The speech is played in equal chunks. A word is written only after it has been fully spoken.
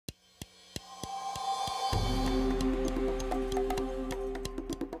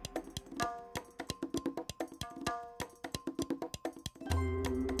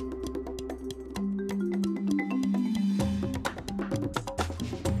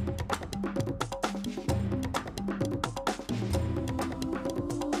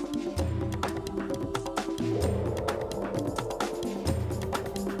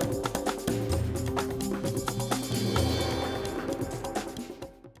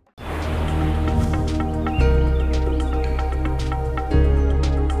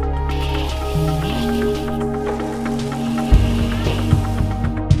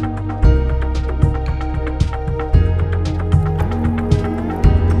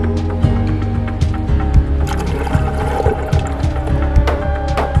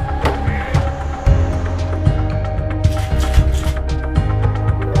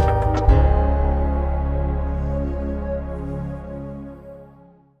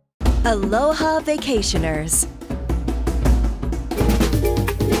Aloha vacationers!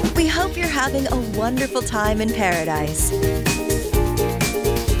 We hope you're having a wonderful time in paradise.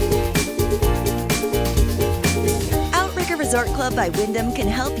 Outrigger Resort Club by Wyndham can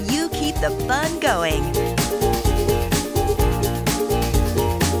help you keep the fun going.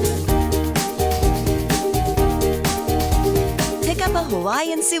 Pick up a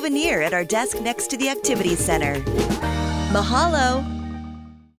Hawaiian souvenir at our desk next to the Activities Center. Mahalo!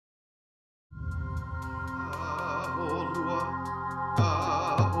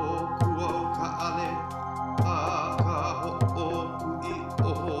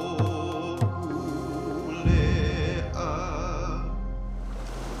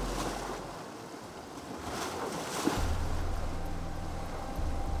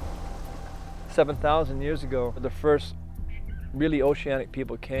 "7,000 years ago, the first really oceanic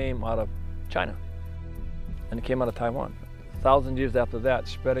people came out of China, and it came out of Taiwan. 1,000 years after that,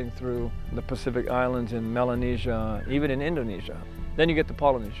 spreading through the Pacific Islands in Melanesia, even in Indonesia. Then you get to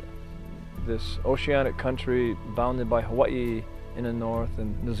Polynesia, this oceanic country bounded by Hawaii in the north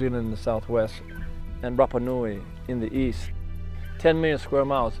and New Zealand in the southwest, and Rapa Nui in the east. 10 million square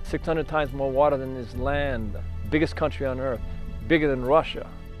miles, 600 times more water than this land, biggest country on earth, bigger than Russia.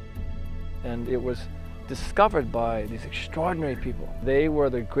 And it was discovered by these extraordinary people. They were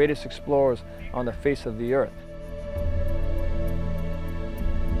the greatest explorers on the face of the earth.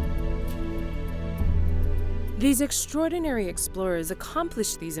 These extraordinary explorers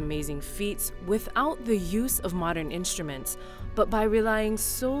accomplished these amazing feats without the use of modern instruments, but by relying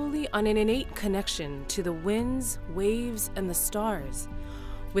solely on an innate connection to the winds, waves, and the stars.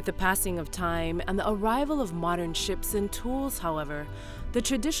 With the passing of time and the arrival of modern ships and tools, however, the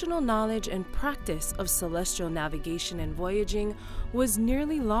traditional knowledge and practice of celestial navigation and voyaging was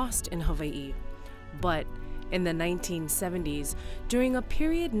nearly lost in Hawaii. But in the 1970s, during a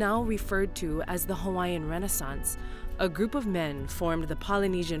period now referred to as the Hawaiian Renaissance, a group of men formed the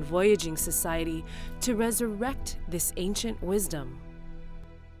Polynesian Voyaging Society to resurrect this ancient wisdom.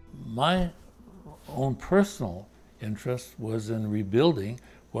 My own personal interest was in rebuilding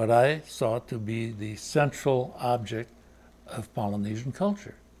what I saw to be the central object of Polynesian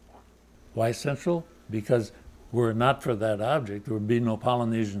culture. Why central? Because were it not for that object, there would be no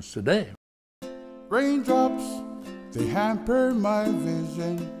Polynesians today. Raindrops, they hamper my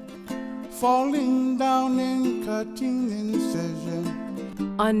vision, falling down and cutting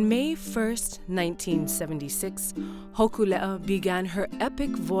incision. On May 1st, 1976, Hokulea began her epic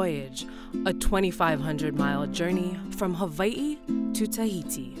voyage, a 2,500-mile journey from Hawaii to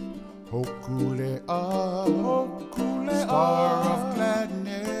Tahiti. Hokulea, Hokulea, star of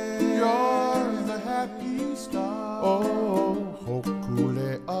gladness, you're the happy star. Oh,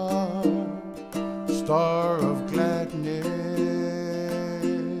 Hokulea, star of gladness.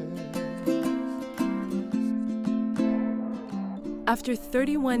 After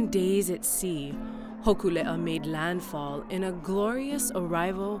 31 days at sea, Hokulea made landfall in a glorious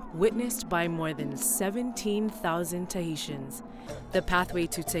arrival witnessed by more than 17,000 Tahitians. The pathway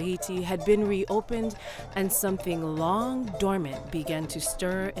to Tahiti had been reopened, and something long dormant began to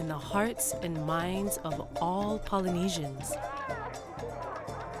stir in the hearts and minds of all Polynesians.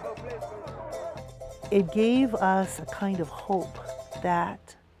 It gave us a kind of hope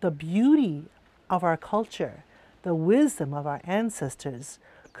that the beauty of our culture, the wisdom of our ancestors,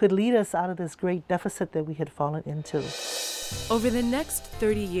 could lead us out of this great deficit that we had fallen into. Over the next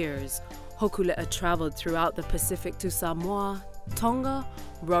 30 years, Hokulea traveled throughout the Pacific to Samoa, Tonga,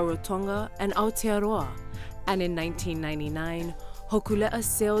 Rarotonga, and Aotearoa. And in 1999, Hokulea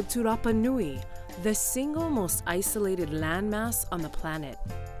sailed to Rapa Nui, the single most isolated landmass on the planet.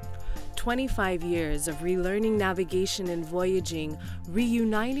 25 years of relearning navigation and voyaging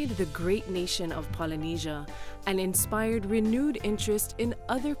reunited the great nation of Polynesia and inspired renewed interest in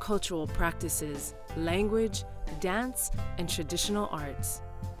other cultural practices, language, dance, and traditional arts.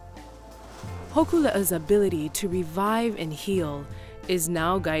 Hokulea's ability to revive and heal is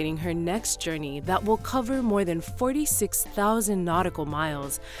now guiding her next journey that will cover more than 46,000 nautical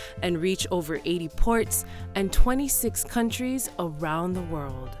miles and reach over 80 ports and 26 countries around the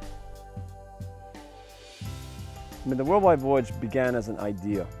world. I mean, the worldwide voyage began as an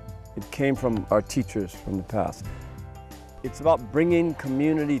idea. It came from our teachers from the past. It's about bringing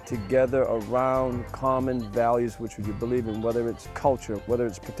community together around common values which we believe in, whether it's culture, whether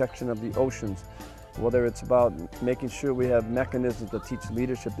it's protection of the oceans, whether it's about making sure we have mechanisms that teach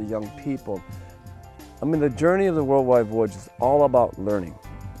leadership to young people. I mean, the journey of the worldwide voyage is all about learning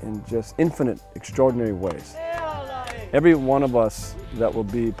in just infinite, extraordinary ways. Every one of us that will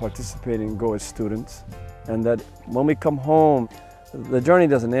be participating go as students, and that when we come home, the journey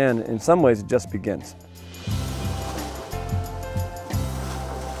doesn't end. In some ways, it just begins.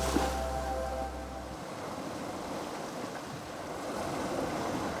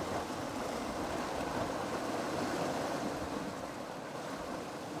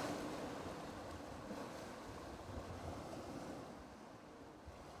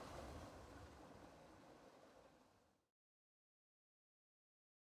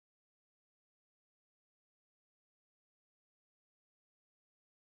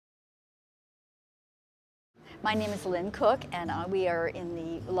 My name is Lynn Cook, and we are in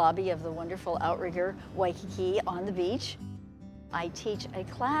the lobby of the wonderful Outrigger Waikiki on the beach. I teach a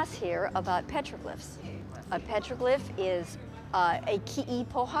class here about petroglyphs. A petroglyph is a ki'i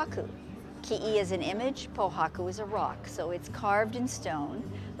pohaku. Ki'i is an image, pohaku is a rock, so it's carved in stone.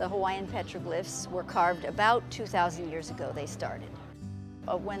 The Hawaiian petroglyphs were carved about 2,000 years ago, they started.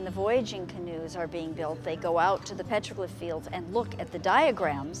 When the voyaging canoes are being built, they go out to the petroglyph fields and look at the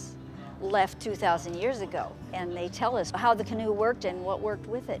diagrams left 2,000 years ago, and they tell us how the canoe worked and what worked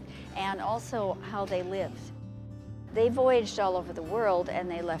with it, and also how they lived. They voyaged all over the world, and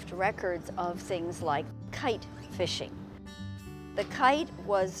they left records of things like kite fishing. The kite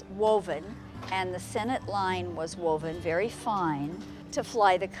was woven, and the sennet line was woven very fine to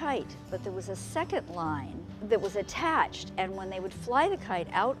fly the kite, but there was a second line that was attached, and when they would fly the kite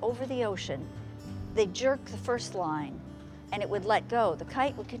out over the ocean, they'd jerk the first line and it would let go. The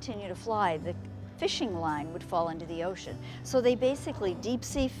kite would continue to fly. The fishing line would fall into the ocean. So they basically deep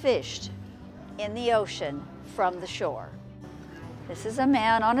sea fished in the ocean from the shore. This is a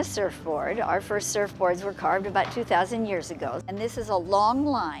man on a surfboard. Our first surfboards were carved about 2,000 years ago. And this is a long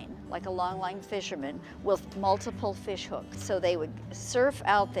line, like a long line fisherman, with multiple fish hooks. So they would surf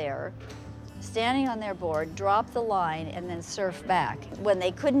out there, standing on their board, drop the line, and then surf back. When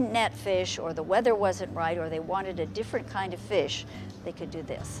they couldn't net fish, or the weather wasn't right, or they wanted a different kind of fish, they could do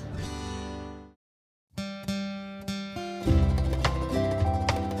this.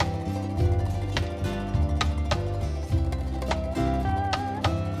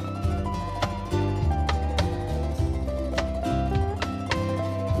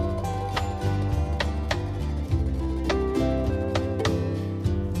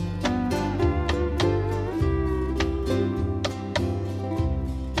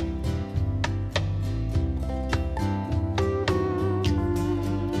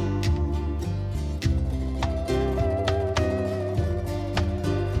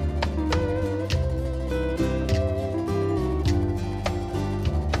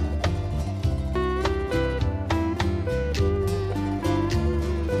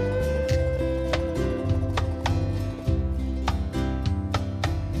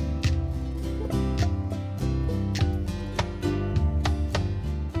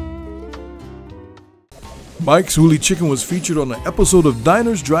 Mike's Huli Chicken was featured on an episode of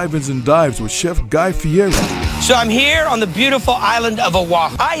Diners, Drive-Ins, and Dives with Chef Guy Fieri. So I'm here on the beautiful island of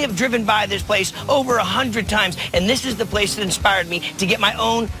Oahu. I have driven by this place over 100 times, and this is the place that inspired me to get my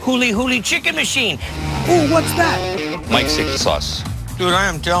own Huli chicken machine. Ooh, what's that? Mike's secret sauce. Dude, I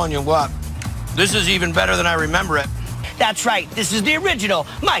am telling you what, this is even better than I remember it. That's right, this is the original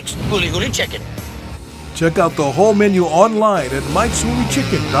Mike's Huli Chicken. Check out the whole menu online at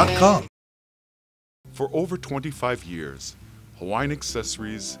mikeshulichicken.com. For over 25 years, Hawaiian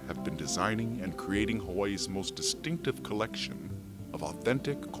Accessories have been designing and creating Hawaii's most distinctive collection of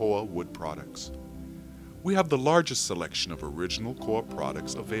authentic koa wood products. We have the largest selection of original koa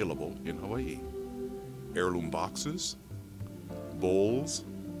products available in Hawaii. Heirloom boxes, bowls,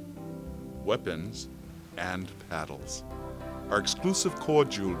 weapons, and paddles. Our exclusive koa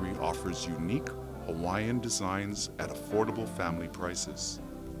jewelry offers unique Hawaiian designs at affordable family prices.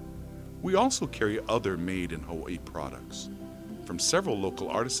 We also carry other made in Hawaii products from several local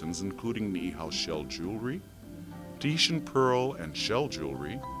artisans, including Niihau shell jewelry, Tahitian pearl and shell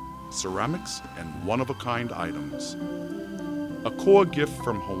jewelry, ceramics, and one-of-a-kind items. A koa gift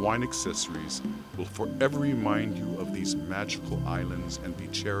from Hawaiian Accessories will forever remind you of these magical islands and be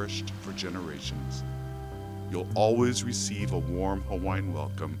cherished for generations. You'll always receive a warm Hawaiian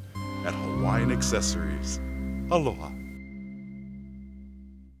welcome at Hawaiian Accessories. Aloha.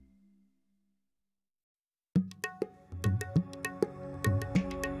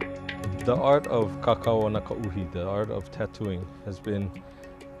 The art of kakao nakauhi, the art of tattooing, has been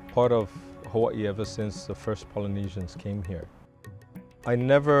part of Hawaii ever since the first Polynesians came here. I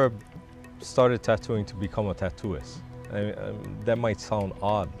never started tattooing to become a tattooist. That might sound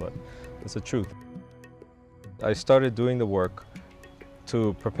odd, but it's the truth. I started doing the work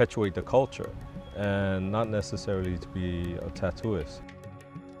to perpetuate the culture and not necessarily to be a tattooist.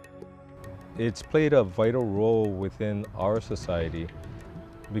 It's played a vital role within our society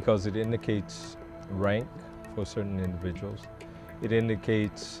because it indicates rank for certain individuals. It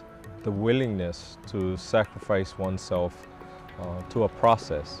indicates the willingness to sacrifice oneself to a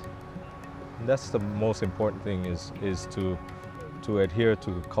process. And that's the most important thing, is to adhere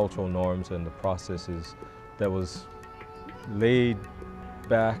to the cultural norms and the processes that was laid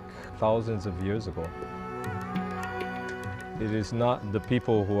back thousands of years ago. It is not the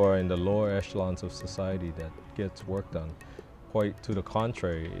people who are in the lower echelons of society that gets work done. Quite to the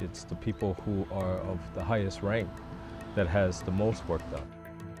contrary, it's the people who are of the highest rank that has the most work done.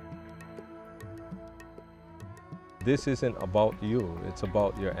 This isn't about you, it's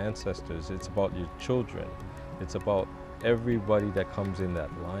about your ancestors, it's about your children, it's about everybody that comes in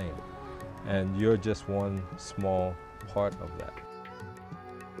that line. And you're just one small part of that.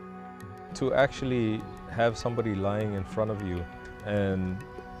 To actually have somebody lying in front of you and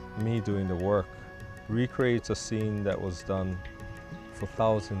me doing the work recreates a scene that was done for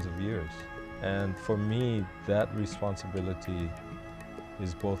thousands of years. And for me, that responsibility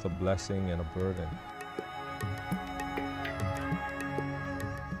is both a blessing and a burden.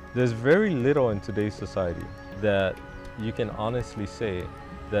 There's very little in today's society that you can honestly say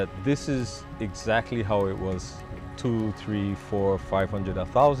that this is exactly how it was 2, 3, 4, 500,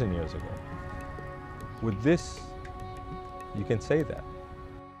 1,000 years ago. With this, you can say that.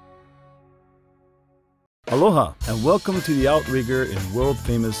 Aloha and welcome to the Outrigger in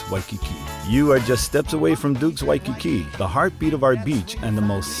world-famous Waikiki. You are just steps away from Duke's Waikiki, the heartbeat of our beach and the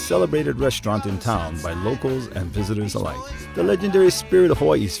most celebrated restaurant in town by locals and visitors alike. The legendary spirit of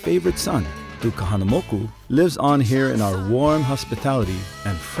Hawaii's favorite son, Duke Kahanamoku, lives on here in our warm hospitality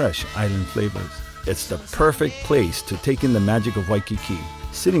and fresh island flavors. It's the perfect place to take in the magic of Waikiki,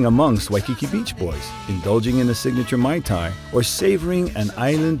 sitting amongst Waikiki Beach Boys, indulging in a signature Mai Tai, or savoring an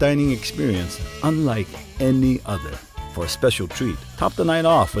island dining experience unlike any other. For a special treat, top the night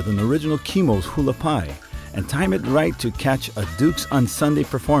off with an original Kimo's hula pie, and time it right to catch a Duke's on Sunday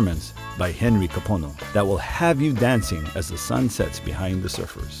performance by Henry Kapono that will have you dancing as the sun sets behind the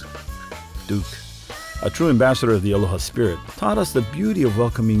surfers. Duke, a true ambassador of the Aloha spirit, taught us the beauty of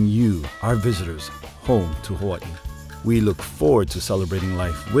welcoming you, our visitors, home to Hawaii. We look forward to celebrating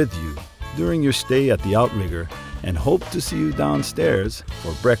life with you during your stay at the Outrigger and hope to see you downstairs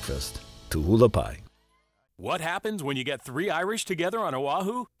for breakfast to hula pie. What happens when you get 3 Irish together on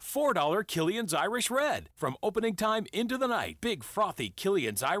Oahu? $4 Killian's Irish Red. From opening time into the night, big frothy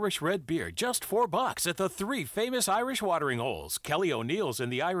Killian's Irish Red beer, just $4 at the 3 famous Irish watering holes. Kelly O'Neill's in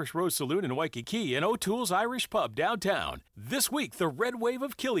the Irish Rose Saloon in Waikiki and O'Toole's Irish Pub downtown. This week, the red wave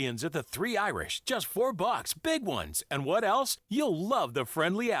of Killian's at the 3 Irish, just $4, big ones. And what else? You'll love the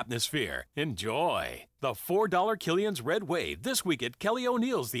friendly atmosphere. Enjoy. The $4 Killian's Red Wave this week at Kelly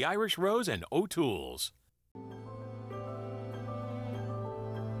O'Neill's, the Irish Rose, and O'Toole's.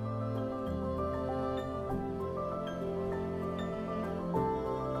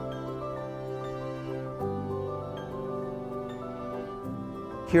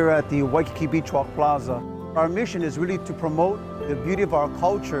 Here at the Waikiki Beach Walk Plaza, our mission is really to promote the beauty of our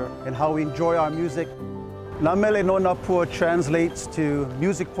culture and how we enjoy our music. Namele no Napua translates to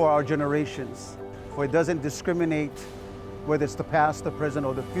music for our generations, for it doesn't discriminate whether it's the past, the present,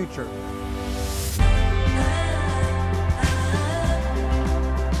 or the future.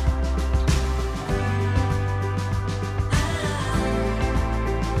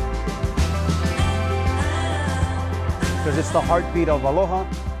 Because it's the heartbeat of Aloha,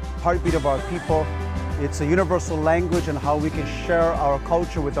 heartbeat of our people. It's a universal language and how we can share our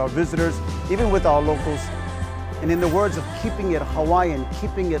culture with our visitors, even with our locals. And in the words of keeping it Hawaiian,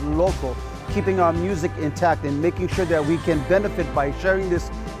 keeping it local, keeping our music intact and making sure that we can benefit by sharing this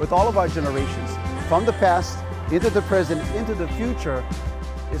with all of our generations. From the past, into the present, into the future,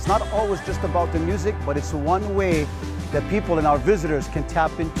 it's not always just about the music, but it's one way that people and our visitors can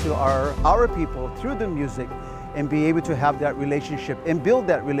tap into our people through the music and be able to have that relationship and build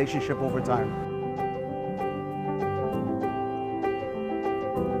that relationship over time.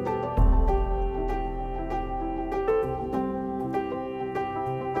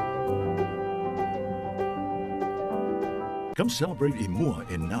 Come celebrate Imua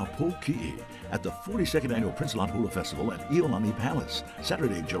in Naupoki'i at the 42nd Annual Prince Lot Hula Festival at Iolani Palace,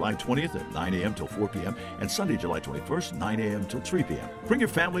 Saturday, July 20th at 9 a.m. till 4 p.m. and Sunday, July 21st, 9 a.m. till 3 p.m. Bring your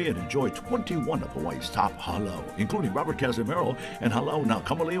family and enjoy 21 of Hawaii's top halau, including Robert Casimiro and Halau na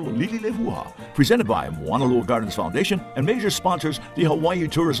Kamaleo Lililehua, presented by Moanalua Gardens Foundation and major sponsors the Hawaii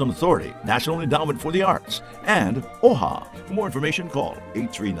Tourism Authority, National Endowment for the Arts, and OHA. For more information, call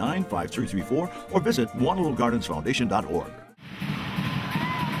 839-5334 or visit moanaluagardensfoundation.org.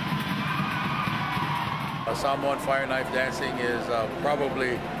 Samoan fire knife dancing is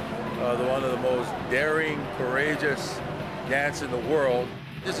probably one of the most daring, courageous dance in the world.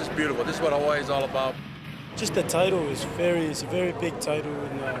 This is beautiful. This is what Hawaii is all about. Just the title is it's a very big title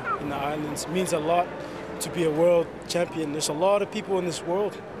in the islands. It means a lot to be a world champion. There's a lot of people in this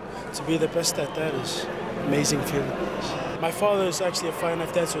world. To be the best at that is amazing feeling. My father is actually a fire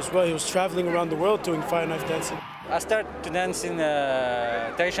knife dancer as well. He was traveling around the world doing fire knife dancing. I started to dance in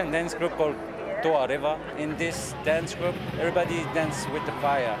a Tahitian dance group called Toa Reva. In this dance group, everybody dances with the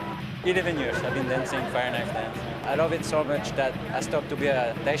fire. 11 years I've been dancing fire knife dance. I love it so much that I stopped to be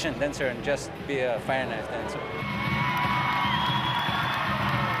a Tahitian dancer and just be a fire knife dancer.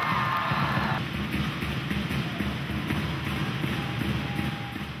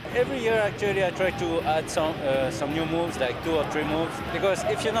 Every year, actually, I try to add some new moves, like 2 or 3 moves, because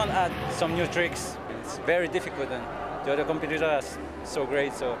if you don't add some new tricks, it's very difficult, and the other competitors are so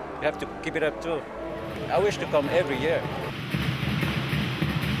great, so you have to keep it up too. I wish to come every year.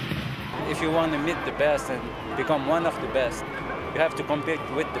 If you want to meet the best and become one of the best, you have to compete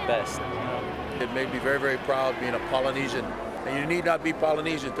with the best. It made me very, very proud being a Polynesian. And you need not be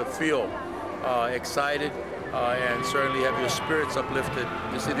Polynesian to feel excited and certainly have your spirits uplifted.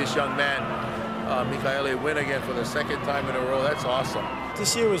 To see this young man, Mikaele, win again for the 2nd time in a row, that's awesome.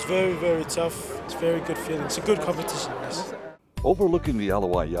 This year was very, very tough. It's a very good feeling. It's a good competition. Overlooking the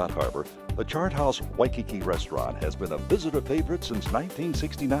Alawai Yacht Harbor, the Chart House Waikiki restaurant has been a visitor favorite since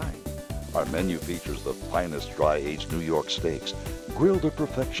 1969. Our menu features the finest dry-aged New York steaks, grilled to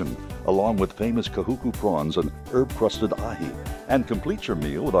perfection, along with famous kahuku prawns and herb-crusted ahi, and complete your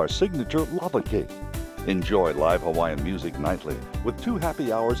meal with our signature lava cake. Enjoy live Hawaiian music nightly with 2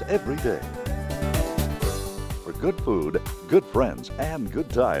 happy hours every day. For good food, good friends, and good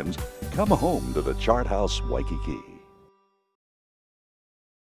times, come home to the Chart House Waikiki.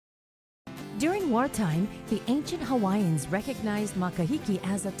 During wartime, the ancient Hawaiians recognized Makahiki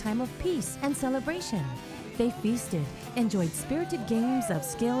as a time of peace and celebration. They feasted, enjoyed spirited games of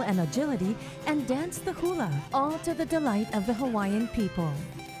skill and agility, and danced the hula, all to the delight of the Hawaiian people.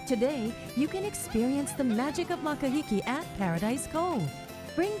 Today, you can experience the magic of Makahiki at Paradise Cove.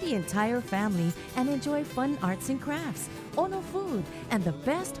 Bring the entire family and enjoy fun arts and crafts, ono food, and the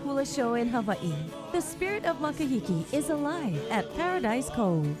best hula show in Hawaii. The spirit of Makahiki is alive at Paradise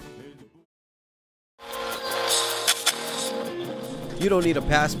Cove. You don't need a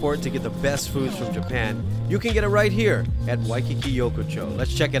passport to get the best foods from Japan. You can get it right here at Waikiki Yokocho.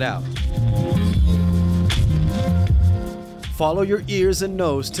 Let's check it out. Follow your ears and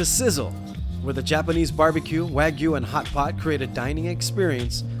nose to Sizzle, where the Japanese barbecue, wagyu, and hot pot create a dining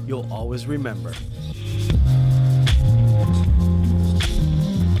experience you'll always remember.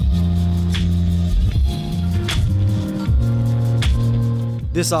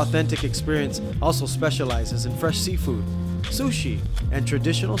 This authentic experience also specializes in fresh seafood, sushi, and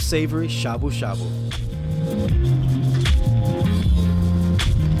traditional savory shabu-shabu.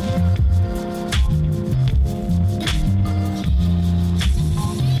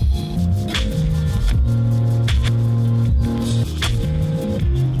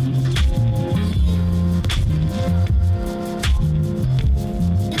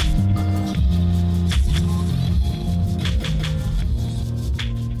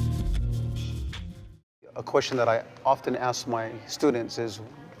 A question that I often ask my students is,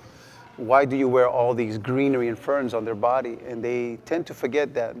 why do you wear all these greenery and ferns on their body? And they tend to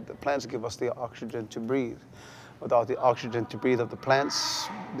forget that the plants give us the oxygen to breathe. Without the oxygen to breathe of the plants,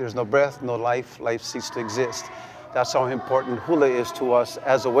 there's no breath, no life, life ceases to exist. That's how important hula is to us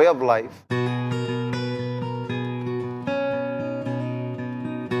as a way of life.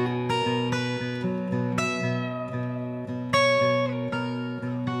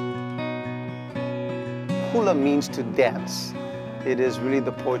 Hula means to dance. It is really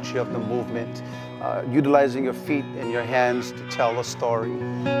the poetry of the movement, utilizing your feet and your hands to tell a story.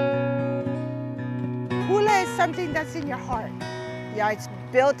 Hula is something that's in your heart. Yeah, it's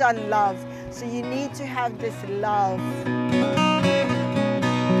built on love, so you need to have this love.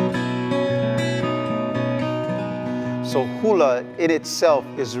 So hula in itself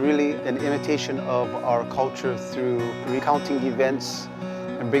is really an imitation of our culture through recounting events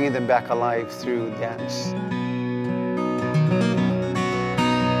and bringing them back alive through dance.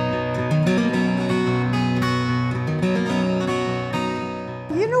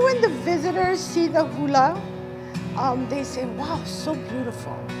 You know, when the visitors see the hula, they say, wow, so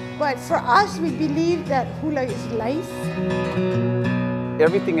beautiful. But for us, we believe that hula is life.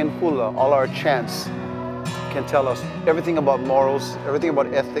 Everything in hula, all our chants, can tell us everything about morals, everything about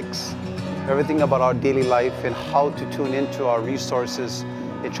ethics, everything about our daily life and how to tune into our resources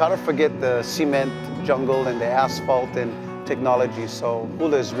and try to forget the cement jungle and the asphalt and technology. So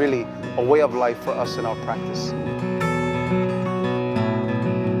hula is really a way of life for us in our practice.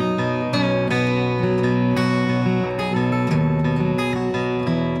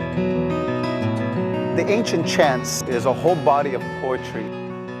 The ancient chants is a whole body of poetry,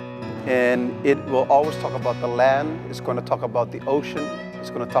 and it will always talk about the land, it's going to talk about the ocean, it's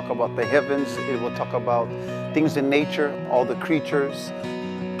going to talk about the heavens, it will talk about things in nature, all the creatures.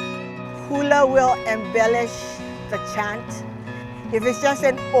 Hula will embellish the chant. If it's just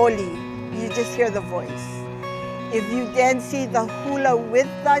an oli, you just hear the voice. If you then see the hula with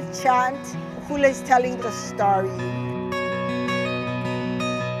the chant, hula is telling the story.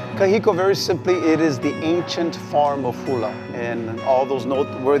 Kahiko, very simply, it is the ancient form of hula, and all those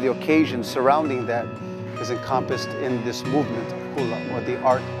noteworthy occasions surrounding that is encompassed in this movement of hula, or the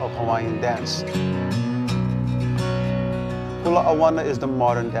art of Hawaiian dance. Hula Awana is the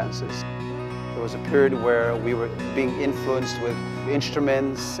modern dances. There was a period where we were being influenced with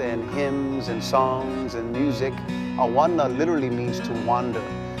instruments and hymns and songs and music. Awana literally means to wander.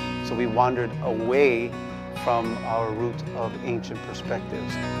 So we wandered away from our root of ancient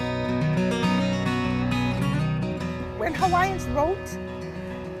perspectives. When Hawaiians wrote,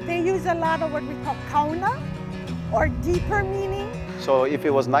 they use a lot of what we call kauna, or deeper meaning. So if it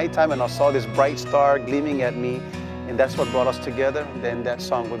was nighttime and I saw this bright star gleaming at me, and that's what brought us together, then that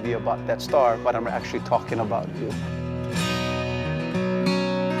song would be about that star, but I'm actually talking about you.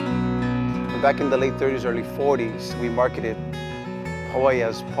 Back in the late 30s, early 40s, we marketed Hawaii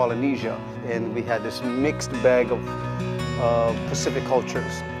as Polynesia, and we had this mixed bag of Pacific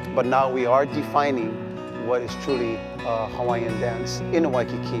cultures. But now we are defining what is truly Hawaiian dance in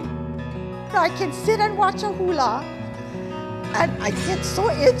Waikiki. I can sit and watch a hula, and I get so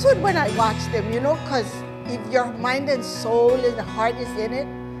into it when I watch them, you know, because if your mind and soul and the heart is in it,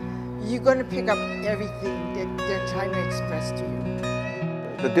 you're going to pick up everything that they're trying to express to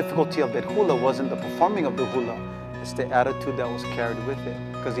you. The difficulty of that hula wasn't the performing of the hula, it's the attitude that was carried with it,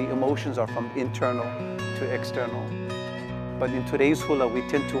 because the emotions are from internal to external. But in today's hula, we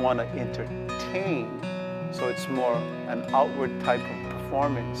tend to want to entertain, so it's more an outward type of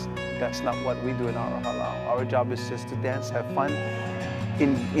performance. That's not what we do in our halau. Our job is just to dance, have fun,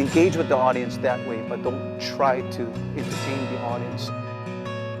 engage with the audience that way, but don't try to entertain the audience.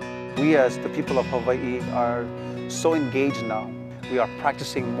 We as the people of Hawaii are so engaged now. We are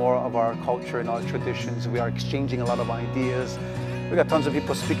practicing more of our culture and our traditions. We are exchanging a lot of ideas. We got tons of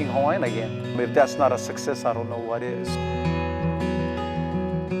people speaking Hawaiian again. If that's not a success, I don't know what is.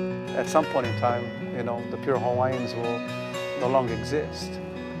 At some point in time, you know, the pure Hawaiians will no longer exist.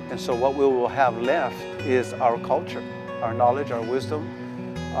 And so what we will have left is our culture, our knowledge, our wisdom,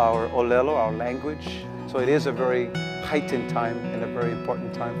 our olelo, our language. So it is a very heightened time and a very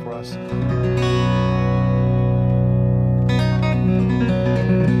important time for us.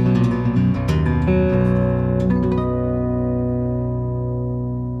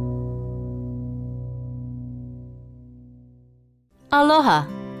 Aloha!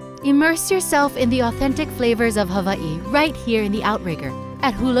 Immerse yourself in the authentic flavors of Hawaii right here in the Outrigger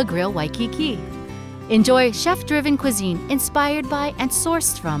at Hula Grill Waikiki. Enjoy chef-driven cuisine inspired by and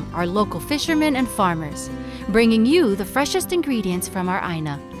sourced from our local fishermen and farmers, bringing you the freshest ingredients from our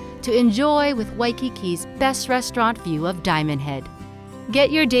aina to enjoy with Waikiki's best restaurant view of Diamond Head.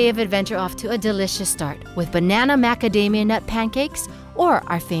 Get your day of adventure off to a delicious start with banana macadamia nut pancakes or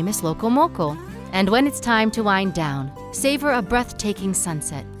our famous local moko. And when it's time to wind down, savor a breathtaking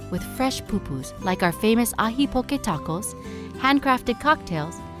sunset with fresh pupus like our famous ahi poke tacos, handcrafted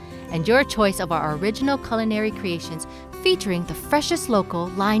cocktails, and your choice of our original culinary creations featuring the freshest local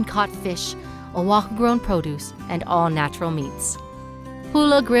line-caught fish, Oahu-grown produce, and all-natural meats.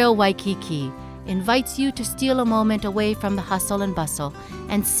 Hula Grill Waikiki invites you to steal a moment away from the hustle and bustle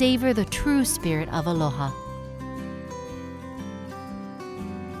and savor the true spirit of aloha.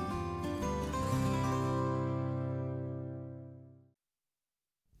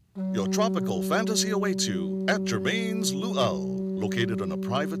 Your tropical fantasy awaits you at Germain's Luau, located on a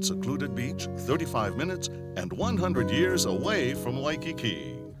private, secluded beach 35 minutes and 100 years away from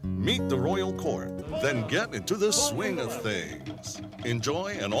Waikiki. Meet the royal court, then get into the swing of things.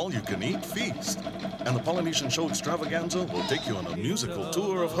 Enjoy an all-you-can-eat feast. And the Polynesian Show Extravaganza will take you on a musical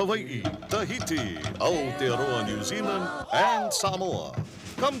tour of Hawaii, Tahiti, Aotearoa, New Zealand, and Samoa.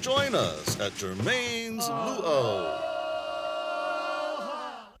 Come join us at Germain's Luau.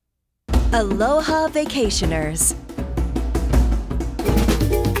 Aloha Vacationers.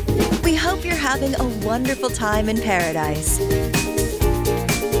 We hope you're having a wonderful time in paradise.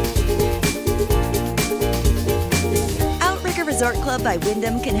 Outrigger Resort Club by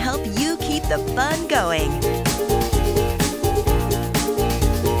Wyndham can help you keep the fun going.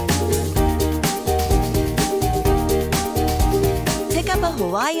 Pick up a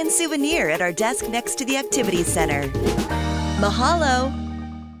Hawaiian souvenir at our desk next to the Activities Center. Mahalo!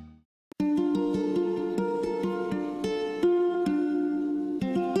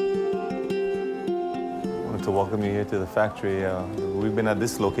 To welcome you here to the factory. We've been at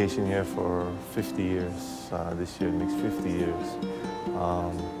this location here for 50 years. This year makes 50 years.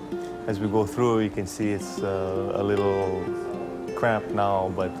 As we go through, you can see it's a little cramped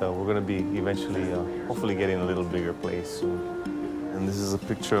now, but we're going to be eventually, hopefully getting a little bigger place soon. And this is a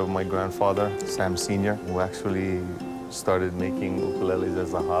picture of my grandfather, Sam Sr., who actually started making ukuleles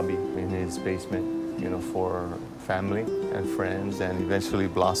as a hobby in his basement, you know, for family and friends, and eventually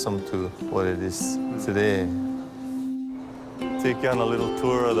blossomed to what it is today. Take you on a little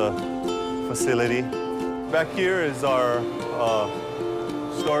tour of the facility. Back here is our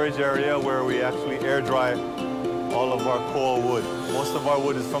storage area where we actually air dry all of our koa wood. Most of our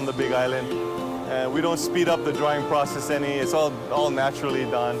wood is from the Big Island, and we don't speed up the drying process any. It's all naturally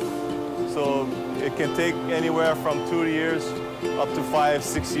done. So it can take anywhere from 2 years up to 5,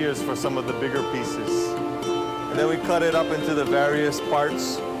 6 years for some of the bigger pieces. And then we cut it up into the various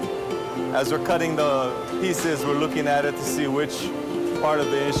parts. As we're cutting the pieces, we're looking at it to see which part of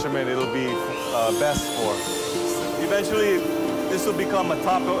the instrument it'll be best for. Eventually, this will become a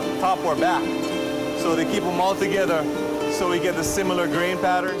top or back. So they keep them all together so we get the similar grain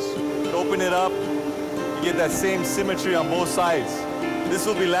patterns. Open it up, you get that same symmetry on both sides. This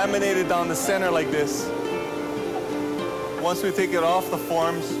will be laminated down the center like this. Once we take it off the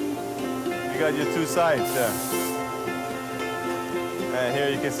forms, you got your two sides there. And here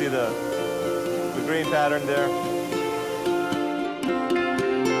you can see the grain pattern there.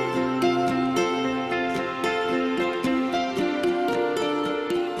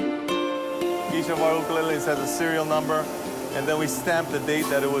 Each of our ukuleles has a serial number, and then we stamp the date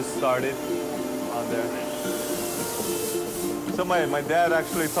that it was started on there. So my dad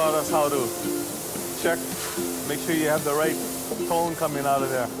actually taught us how to check, make sure you have the right tone coming out of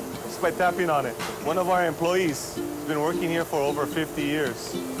there, just by tapping on it. One of our employees has been working here for over 50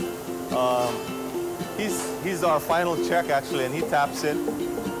 years. He's our final check, actually, and he taps it.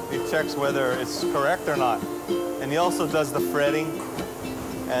 He checks whether it's correct or not. And he also does the fretting,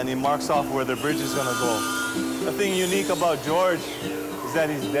 and he marks off where the bridge is going to go. The thing unique about George is that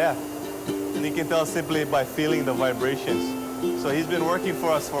he's deaf, and he can tell simply by feeling the vibrations. So he's been working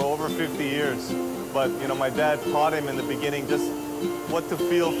for us for over 50 years. But, you know, my dad taught him in the beginning just what to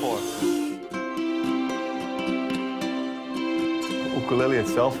feel for. Ukulele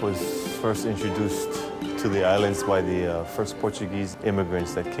itself was first introduced to the islands by the first Portuguese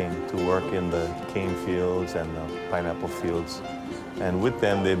immigrants that came to work in the cane fields and the pineapple fields. And with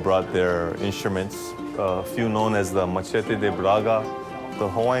them, they brought their instruments, a few known as the machete de braga. The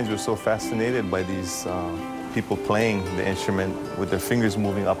Hawaiians were so fascinated by these people playing the instrument with their fingers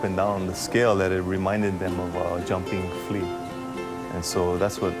moving up and down the scale that it reminded them of a jumping flea. And so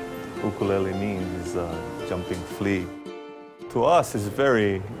that's what ukulele means, is a jumping flea. To us, it's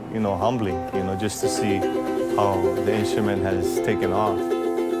very, humbling, just to see how the instrument has taken off.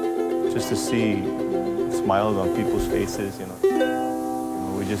 Just to see smiles on people's faces,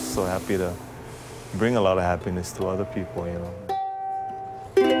 We're just so happy to bring a lot of happiness to other people,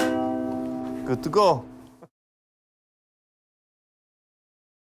 Good to go.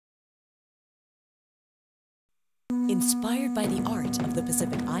 Inspired by the art of the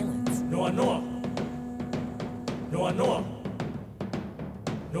Pacific Islands. Noa noa. Noa noa.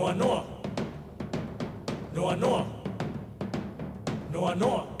 Noa noa. Noa noa. Noa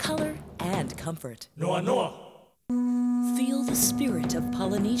noa. Color and comfort. Noa noa. Feel the spirit of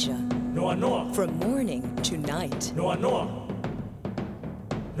Polynesia. Noa noa. From morning to night. Noa noa.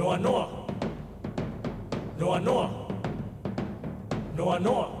 Noa noa. Noa noa. Noa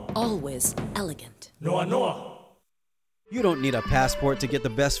noa. Always elegant. Noa noa. You don't need a passport to get the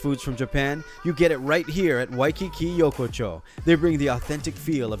best foods from Japan. You get it right here at Waikiki Yokocho. They bring the authentic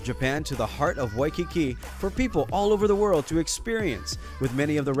feel of Japan to the heart of Waikiki for people all over the world to experience. With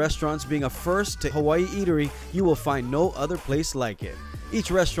many of the restaurants being a first to Hawaii eatery, you will find no other place like it.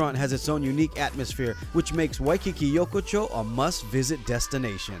 Each restaurant has its own unique atmosphere, which makes Waikiki Yokocho a must-visit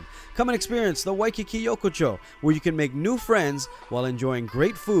destination. Come and experience the Waikiki Yokocho, where you can make new friends while enjoying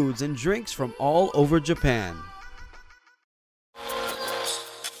great foods and drinks from all over Japan.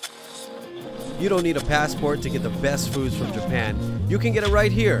 You don't need a passport to get the best foods from Japan. You can get it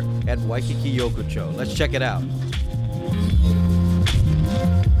right here at Waikiki Yokocho. Let's check it out.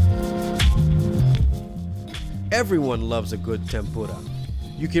 Everyone loves a good tempura.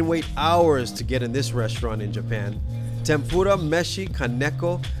 You can wait hours to get in this restaurant in Japan. Tempura meshi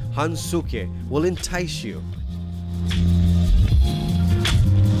kaneko hansuke will entice you.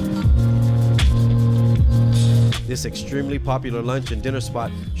 This extremely popular lunch and dinner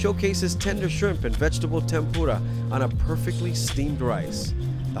spot showcases tender shrimp and vegetable tempura on a perfectly steamed rice.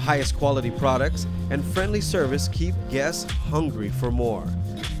 The highest quality products and friendly service keep guests hungry for more.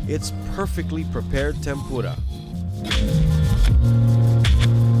 It's perfectly prepared tempura.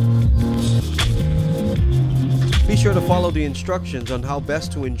 Be sure to follow the instructions on how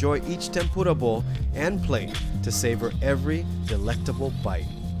best to enjoy each tempura bowl and plate to savor every delectable bite.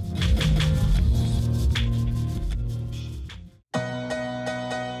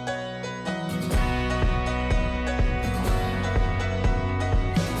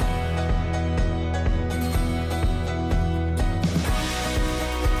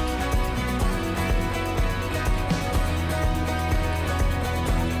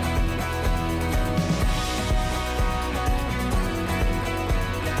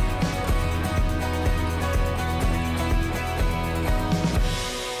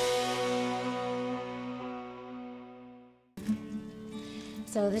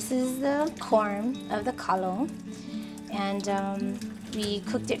 So this is the corn of the kalo, and we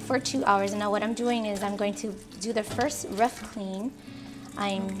cooked it for 2 hours. And now what I'm doing is I'm going to do the first rough clean.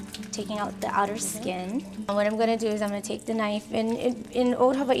 I'm taking out the outer skin. And what I'm going to do is I'm going to take the knife, and in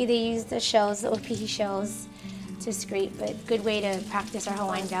Old Hawaii they use the shells, the opihi shells, to scrape. But good way to practice our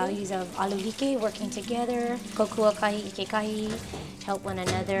Hawaiian values of alulike, working together, kokua kahi, ike kahi, help one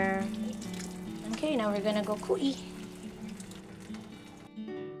another. Okay, now we're going to go ku'i.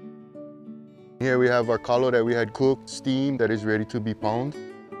 Here we have our kalo that we had cooked, steamed, that is ready to be pounded.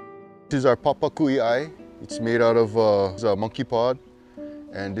 This is our papa ku'i'ai. It's made out of a monkey pod.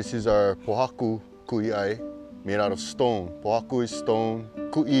 And this is our pohaku ku'i'ai, made out of stone. Pohaku is stone,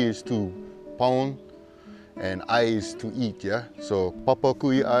 ku'i is to pound, and ai is to eat, yeah? So papa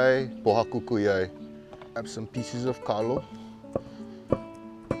ku'i'ai, pohaku ku'i'ai. Have some pieces of kalo.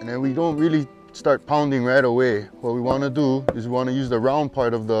 And then we don't really start pounding right away. What we want to do is we want to use the round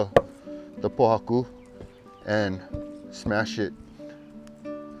part of the pohaku and smash it.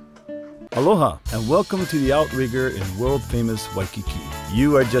 Aloha and welcome to the Outrigger in world-famous Waikiki.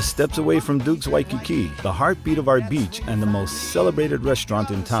 You are just steps away from Duke's Waikiki, the heartbeat of our beach and the most celebrated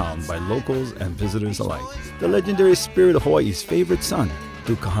restaurant in town by locals and visitors alike. The legendary spirit of Hawaii's favorite son,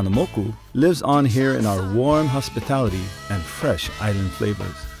 Duke Kahanamoku, lives on here in our warm hospitality and fresh island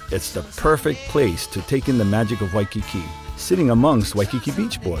flavors. It's the perfect place to take in the magic of Waikiki, sitting amongst Waikiki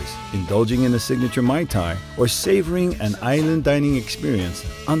Beach Boys, indulging in a signature Mai Tai, or savoring an island dining experience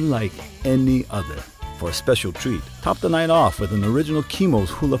unlike any other. For a special treat, top the night off with an original Kimo's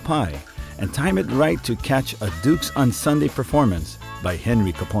hula pie, and time it right to catch a Duke's on Sunday performance by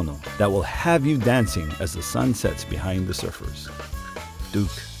Henry Kapono that will have you dancing as the sun sets behind the surfers. Duke,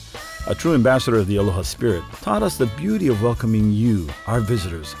 a true ambassador of the Aloha spirit, taught us the beauty of welcoming you, our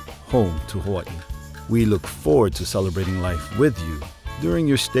visitors, home to Hawaii. We look forward to celebrating life with you during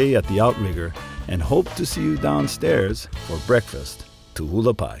your stay at the Outrigger and hope to see you downstairs for breakfast to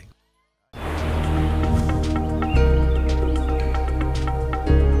hula pie.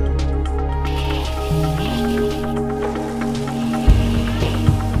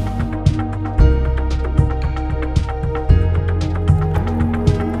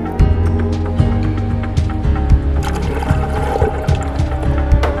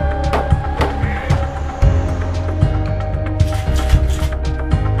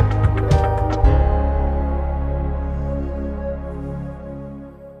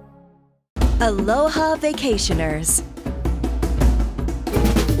 Aloha vacationers.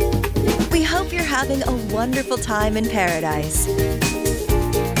 We hope you're having a wonderful time in paradise.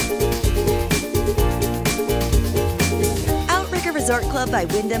 Outrigger Resort Club by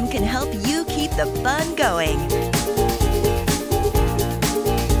Wyndham can help you keep the fun going.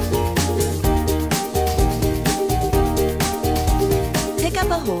 Pick up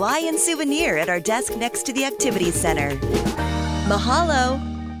a Hawaiian souvenir at our desk next to the Activities Center. Mahalo!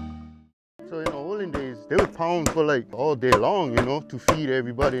 So in the olden days, they would pound for like all day long, you know, to feed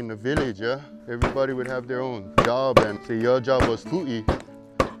everybody in the village, yeah? Everybody would have their own job, and say your job was to eat.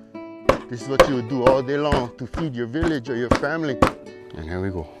 This is what you would do all day long to feed your village or your family. And here we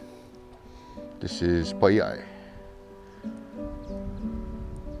go. This is paiai.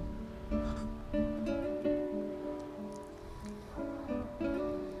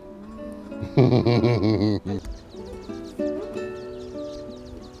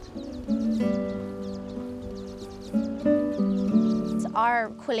 Our our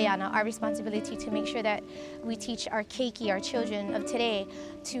kuleana, our responsibility to make sure that we teach our keiki, our children of today,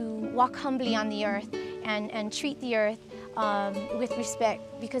 to walk humbly on the earth and treat the earth with respect,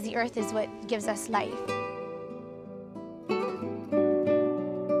 because the earth is what gives us life.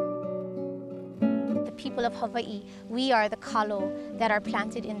 The people of Hawaii, we are the kalo that are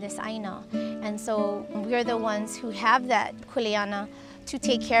planted in this aina. And so we're the ones who have that kuleana to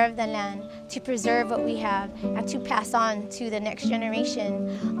take care of the land, to preserve what we have, and to pass on to the next generation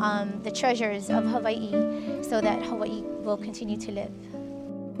the treasures of Hawaii, so that Hawaii will continue to live.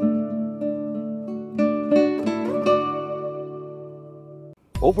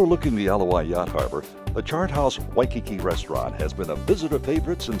 Overlooking the Ala Yacht Harbor, the Chart House Waikiki restaurant has been a visitor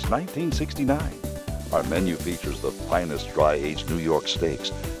favorite since 1969. Our menu features the finest dry-aged New York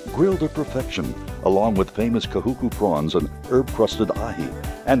steaks, grilled to perfection, along with famous kahuku prawns and herb-crusted ahi,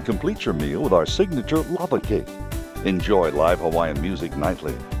 and complete your meal with our signature lava cake. Enjoy live Hawaiian music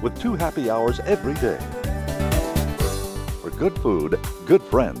nightly with 2 happy hours every day. For good food, good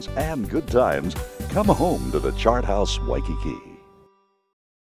friends, and good times, come home to the Chart House Waikiki.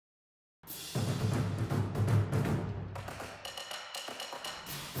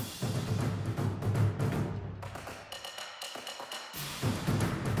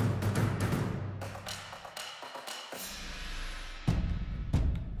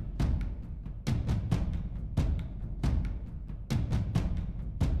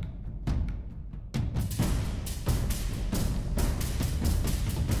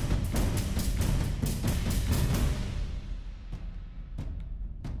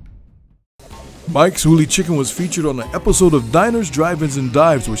 Mike's Huli Chicken was featured on an episode of Diners, Drive-Ins, and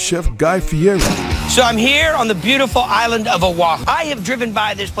Dives with Chef Guy Fieri. So I'm here on the beautiful island of Oahu. I have driven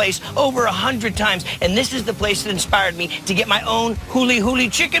by this place over 100 times, and this is the place that inspired me to get my own Huli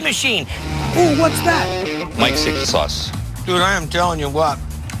Chicken machine. Oh, what's that? Mike's secret sauce. Dude, I am telling you what,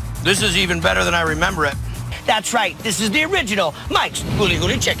 this is even better than I remember it. That's right, this is the original Mike's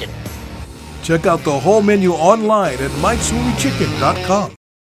Huli Chicken. Check out the whole menu online at mikeshulichicken.com.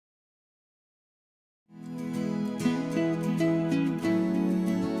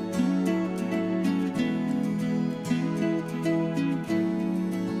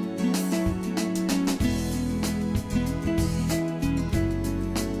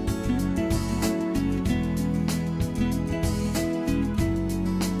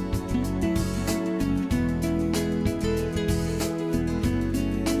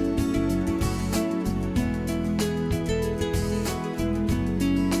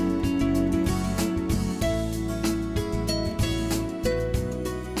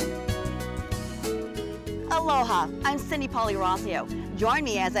 Aloha, I'm Cindy Polirocio. Join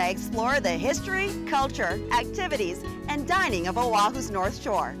me as I explore the history, culture, activities, and dining of Oahu's North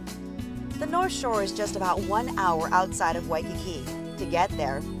Shore. The North Shore is just about 1 hour outside of Waikiki. To get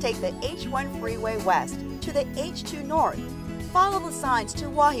there, take the H1 freeway west to the H2 north. Follow the signs to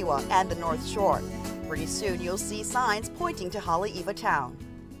Wahiawa and the North Shore. Pretty soon you'll see signs pointing to Haleiwa Town.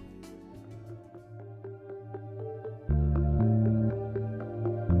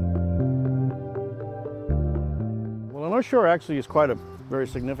 Well, the North Shore actually is quite a very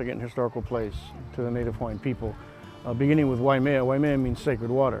significant historical place to the native Hawaiian people, beginning with Waimea. Waimea means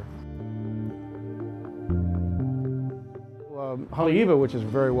sacred water. Haleiwa, which is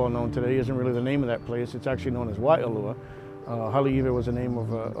very well known today, isn't really the name of that place. It's actually known as Waialua. Haleiwa was the name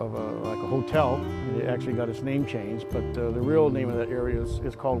of like a hotel. It actually got its name changed, but the real name of that area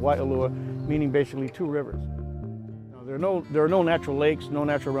is called Waialua, meaning basically 2 rivers. Now, there are no natural lakes, no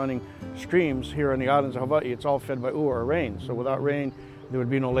natural running streams here on the islands of Hawaii. It's all fed by ua, or rain. So without rain, there would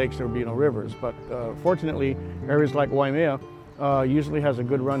be no lakes, there would be no rivers. But fortunately, areas like Waimea usually has a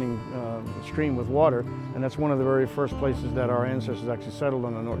good running stream with water, and that's one of the very first places that our ancestors actually settled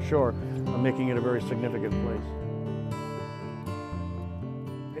on the North Shore, making it a very significant place.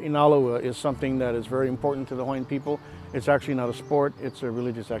 Inalua is something that is very important to the Hawaiian people. It's actually not a sport, it's a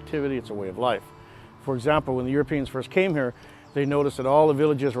religious activity, it's a way of life. For example, when the Europeans first came here, they noticed that all the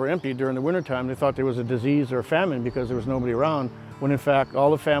villages were empty during the wintertime. They thought there was a disease or a famine because there was nobody around, when in fact all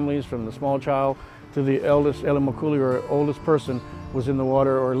the families, from the small child to the eldest elimakuli, or oldest person, was in the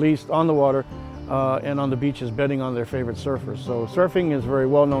water, or at least on the water and on the beaches bedding on their favorite surfers. So surfing is very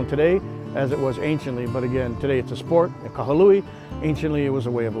well known today as it was anciently, but again, today it's a sport, a kahalui. Anciently it was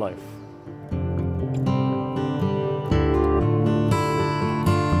a way of life.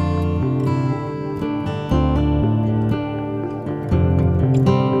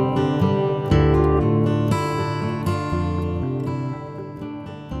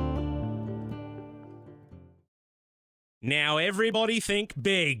 Now everybody think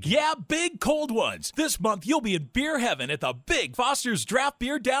big. Yeah, big cold ones. This month you'll be in beer heaven at the Big Foster's Draft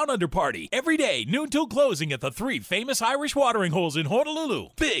Beer Down Under Party. Every day, noon till closing at the 3 famous Irish watering holes in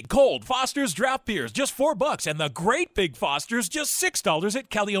Honolulu. Big cold Foster's Draft Beers, just $4, and the great Big Foster's, just $6 at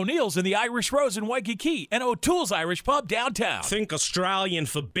Kelly O'Neill's in the Irish Rose in Waikiki and O'Toole's Irish Pub downtown. Think Australian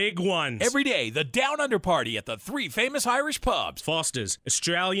for big ones. Every day, the Down Under Party at the 3 famous Irish pubs. Foster's,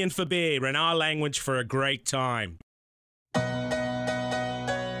 Australian for beer in our language for a great time.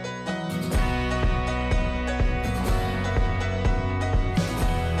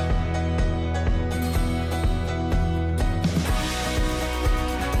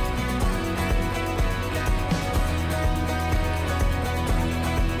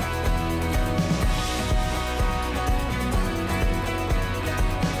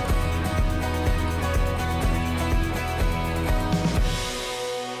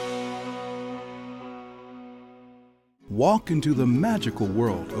 Walk into the magical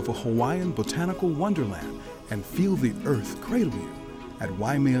world of a Hawaiian botanical wonderland and feel the earth cradle you at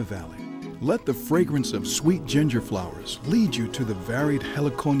Waimea Valley. Let the fragrance of sweet ginger flowers lead you to the varied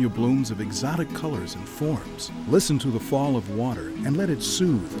heliconia blooms of exotic colors and forms. Listen to the fall of water and let it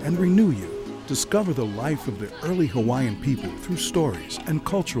soothe and renew you. Discover the life of the early Hawaiian people through stories and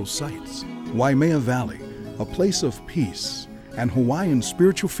cultural sites. Waimea Valley, a place of peace and Hawaiian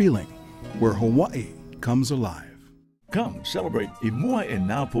spiritual feeling where Hawaii comes alive. Come celebrate Imua e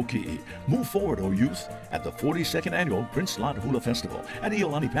Nā Poki'i. Move forward, O youth, at the 42nd Annual Prince Lot Hula Festival at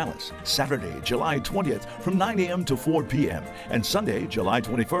Iolani Palace, Saturday, July 20th from 9 a.m. to 4 p.m. and Sunday, July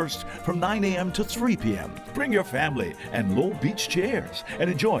 21st from 9 a.m. to 3 p.m. Bring your family and low beach chairs and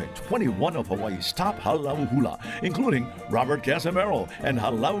enjoy 21 of Hawaii's top halau hula, including Robert Casimiro and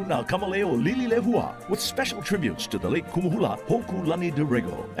Halau na Kamaleo Lili Lehua, with special tributes to the late Kumuhula Hokulani de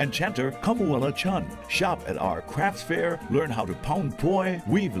Rego and chanter Kamuela Chun. Shop at our crafts fair, learn how to pound poi,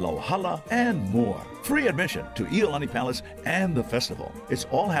 weave lauhala, and more. Free admission to Iolani Palace and the festival. It's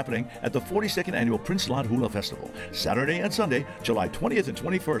all happening at the 42nd Annual Prince Lot Hula Festival, Saturday and Sunday, July 20th and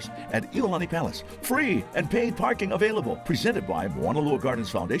 21st at Iolani Palace. Free and paid parking available. Presented by Moana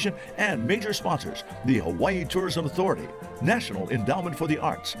Gardens Foundation and major sponsors, the Hawaii Tourism Authority, National Endowment for the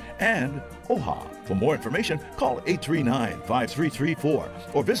Arts, and OHA. For more information, call 839-5334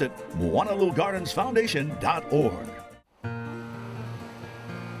 or visit moanalugardensfoundation.org.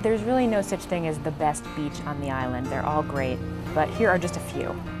 There's really no such thing as the best beach on the island. They're all great, but here are just a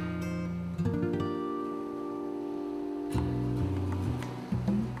few.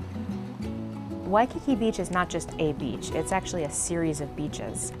 Waikiki Beach is not just a beach, it's actually a series of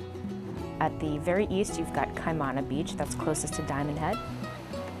beaches. At the very east, you've got Kaimana Beach, that's closest to Diamond Head.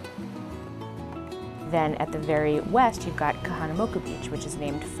 Then at the very west, you've got Kahanamoku Beach, which is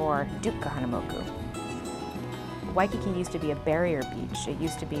named for Duke Kahanamoku. Waikiki used to be a barrier beach. It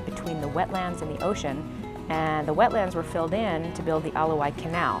used to be between the wetlands and the ocean, and the wetlands were filled in to build the Alawai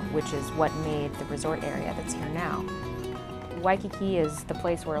Canal, which is what made the resort area that's here now. Waikiki is the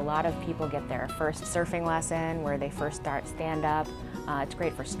place where a lot of people get their first surfing lesson, where they first start stand-up. It's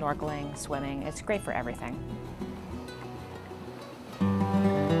great for snorkeling, swimming, it's great for everything.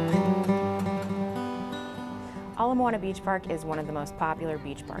 Ala Moana Beach Park is one of the most popular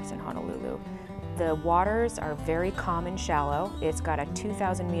beach parks in Honolulu. The waters are very calm and shallow. It's got a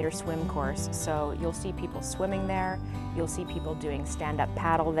 2,000-meter swim course, so you'll see people swimming there, you'll see people doing stand-up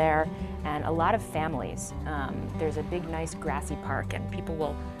paddle there, and a lot of families. There's a big, nice grassy park, and people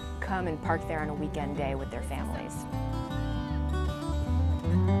will come and park there on a weekend day with their families.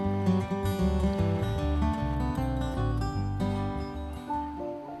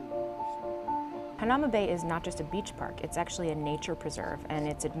 Hanauma Bay is not just a beach park, it's actually a nature preserve, and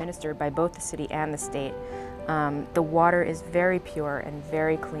it's administered by both the city and the state. The water is very pure and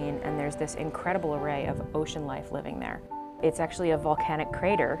very clean, and there's this incredible array of ocean life living there. It's actually a volcanic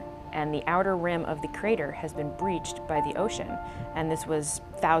crater, and the outer rim of the crater has been breached by the ocean. And this was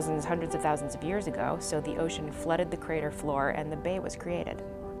thousands, hundreds of thousands of years ago, so the ocean flooded the crater floor and the bay was created.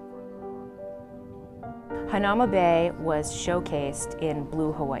 Hanauma Bay was showcased in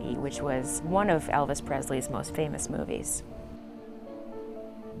Blue Hawaii, which was one of Elvis Presley's most famous movies.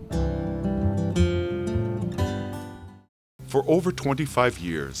 For over 25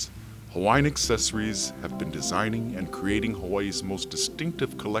 years, Hawaiian Accessories have been designing and creating Hawaii's most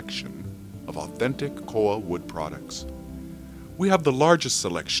distinctive collection of authentic koa wood products. We have the largest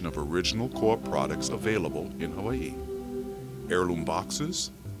selection of original koa products available in Hawaii. Heirloom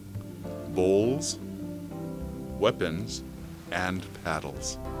boxes, bowls, weapons, and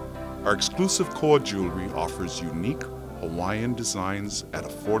paddles. Our exclusive koa jewelry offers unique Hawaiian designs at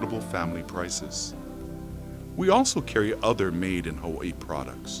affordable family prices. We also carry other made in Hawaii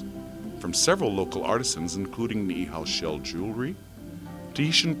products from several local artisans, including Ni'ihau shell jewelry,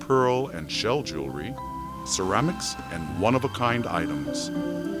 Tahitian pearl and shell jewelry, ceramics, and one-of-a-kind items.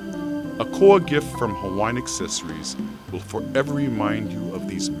 A koa gift from Hawaiian Accessories will forever remind you of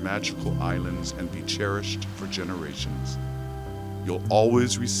these magical islands and be cherished for generations. You'll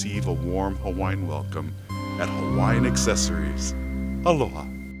always receive a warm Hawaiian welcome at Hawaiian Accessories. Aloha.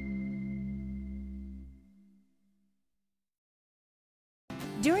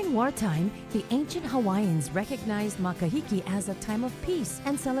 During wartime, the ancient Hawaiians recognized Makahiki as a time of peace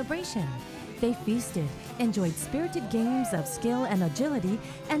and celebration. They feasted, enjoyed spirited games of skill and agility,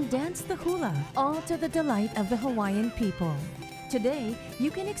 and danced the hula, all to the delight of the Hawaiian people. Today, you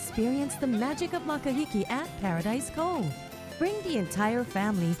can experience the magic of Makahiki at Paradise Cove. Bring the entire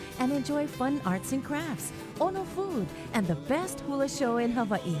family and enjoy fun arts and crafts, ono food, and the best hula show in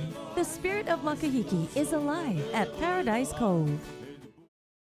Hawaii. The spirit of Makahiki is alive at Paradise Cove.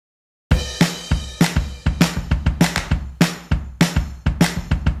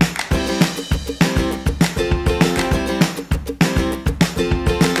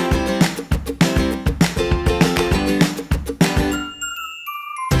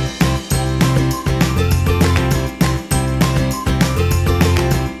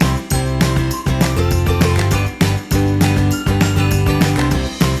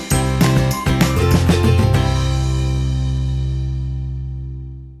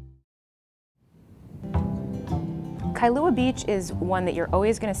 Kailua Beach is one that you're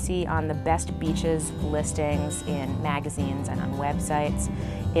always going to see on the best beaches listings in magazines and on websites.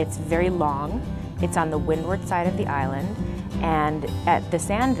 It's very long. It's on the windward side of the island, and the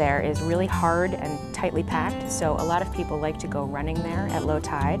sand there is really hard and tightly packed, so a lot of people like to go running there at low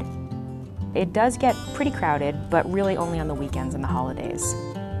tide. It does get pretty crowded, but really only on the weekends and the holidays.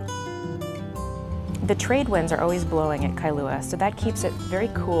 The trade winds are always blowing at Kailua, so that keeps it very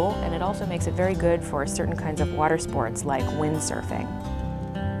cool, and it also makes it very good for certain kinds of water sports like windsurfing.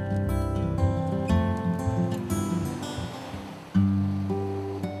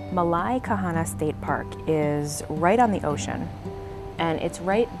 Malai Kahana State Park is right on the ocean, and it's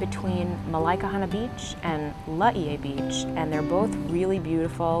right between Malai Kahana Beach and Laie Beach, and they're both really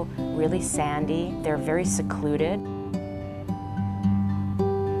beautiful, really sandy. They're very secluded.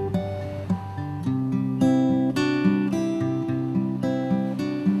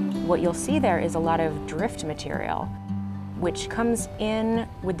 What you'll see there is a lot of drift material, which comes in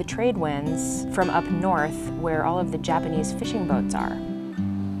with the trade winds from up north where all of the Japanese fishing boats are.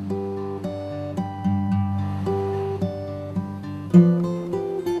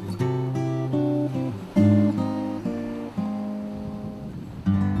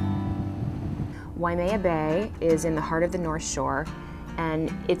 Waimea Bay is in the heart of the North Shore,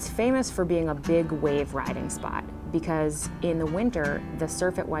 and it's famous for being a big wave riding spot because in the winter, the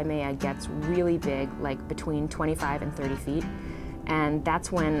surf at Waimea gets really big, like between 25 and 30 feet, and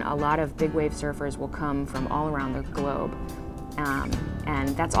that's when a lot of big wave surfers will come from all around the globe. And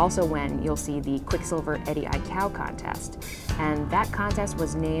that's also when you'll see the Quicksilver Eddie Aikau contest. And that contest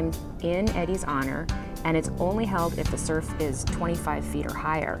was named in Eddie's honor, and it's only held if the surf is 25 feet or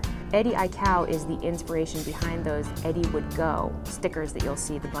higher. Eddie Aikau is the inspiration behind those Eddie Would Go stickers that you'll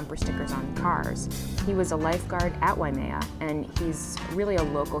see, the bumper stickers on cars. He was a lifeguard at Waimea, and he's really a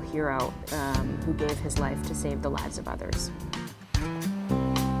local hero who gave his life to save the lives of others.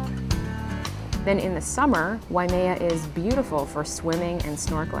 Then in the summer, Waimea is beautiful for swimming and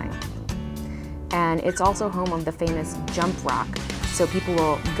snorkeling. And it's also home of the famous Jump Rock. So people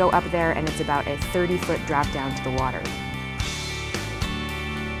will go up there and it's about a 30-foot drop down to the water.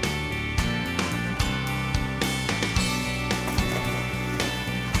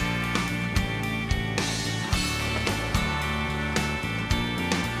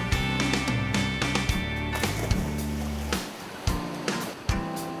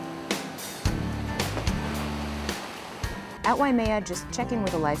 At Waimea, just check in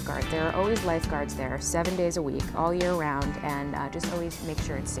with a lifeguard. There are always lifeguards there, 7 days a week, all year round, and just always make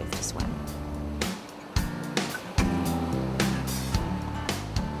sure it's safe to swim.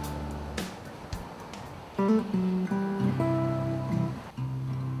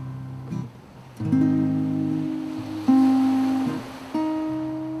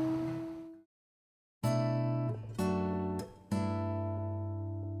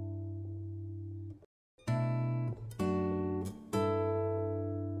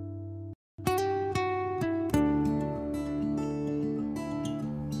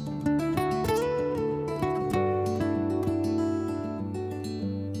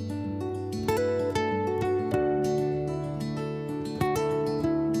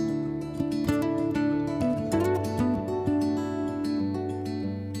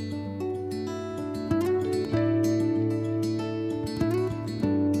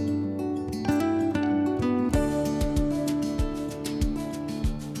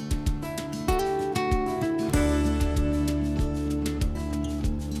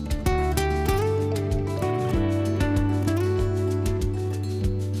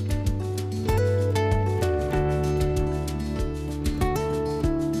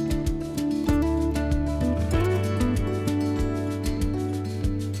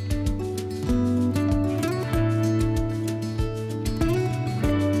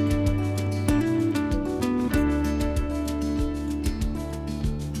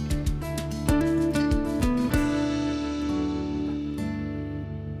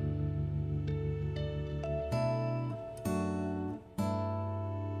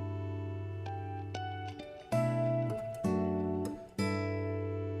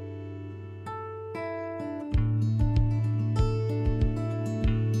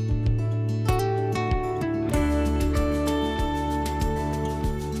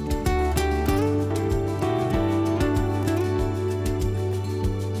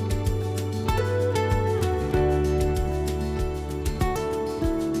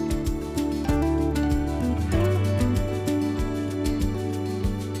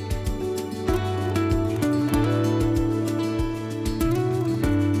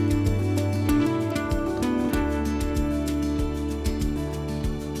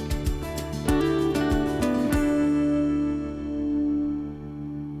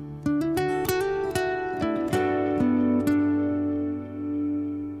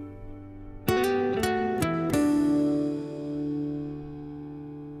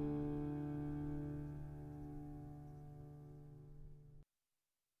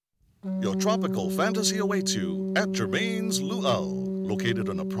 Your tropical fantasy awaits you at Germain's Luau, located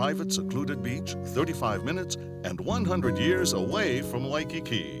on a private, secluded beach 35 minutes and 100 years away from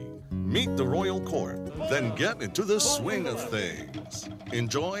Waikiki. Meet the royal court, then get into the swing of things.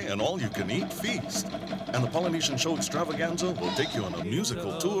 Enjoy an all-you-can-eat feast. And the Polynesian Show Extravaganza will take you on a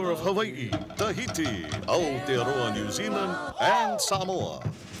musical tour of Hawaii, Tahiti, Aotearoa, New Zealand, and Samoa.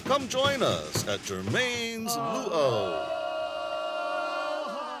 Come join us at Germain's Luau.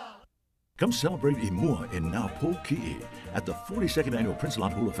 Come celebrate Imua in Naupoki'i at the 42nd Annual Prince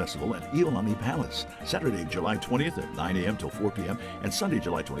Lot Hula Festival at Iolani Palace, Saturday, July 20th at 9 a.m. till 4 p.m. and Sunday,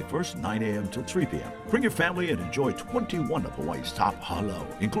 July 21st, 9 a.m. till 3 p.m. Bring your family and enjoy 21 of Hawaii's top halau,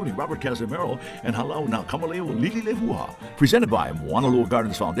 including Robert Casimiro and Halau na Kamaleo Lililehuha, presented by Moanalua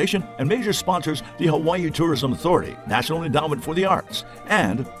Gardens Foundation and major sponsors the Hawaii Tourism Authority, National Endowment for the Arts,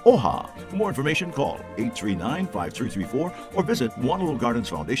 and OHA. For more information, call 839-5334 or visit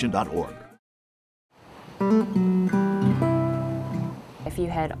moanaluagardensfoundation.org. If you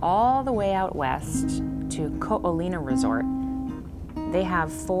head all the way out west to Ko'olina Resort, they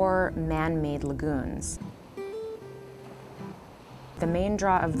have 4 man-made lagoons. The main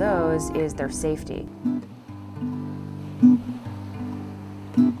draw of those is their safety.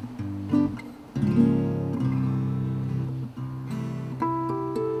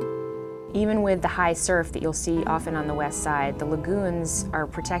 Even with the high surf that you'll see often on the west side, the lagoons are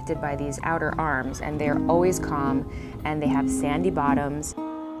protected by these outer arms, and they're always calm, and they have sandy bottoms.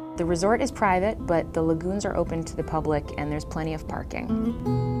 The resort is private, but the lagoons are open to the public, and there's plenty of parking.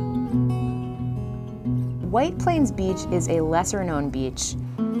 White Plains Beach is a lesser-known beach.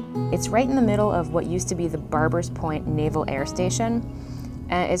 It's right in the middle of what used to be the Barbers Point Naval Air Station.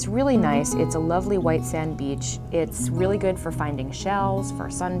 It's really nice. It's a lovely white sand beach. It's really good for finding shells, for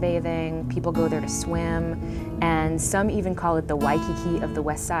sunbathing. People go there to swim, and some even call it the Waikiki of the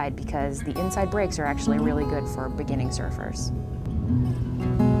West Side because the inside breaks are actually really good for beginning surfers.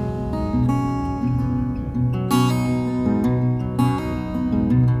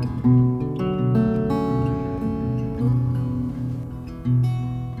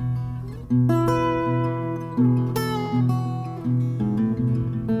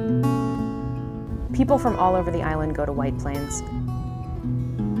 People from all over the island go to White Plains.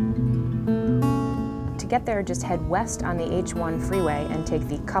 To get there, just head west on the H1 freeway and take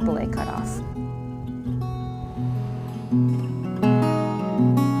the Kapolei cutoff.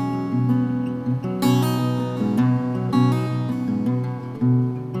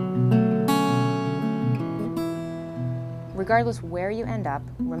 Regardless where you end up,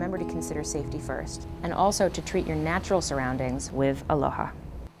 remember to consider safety first, and also to treat your natural surroundings with aloha.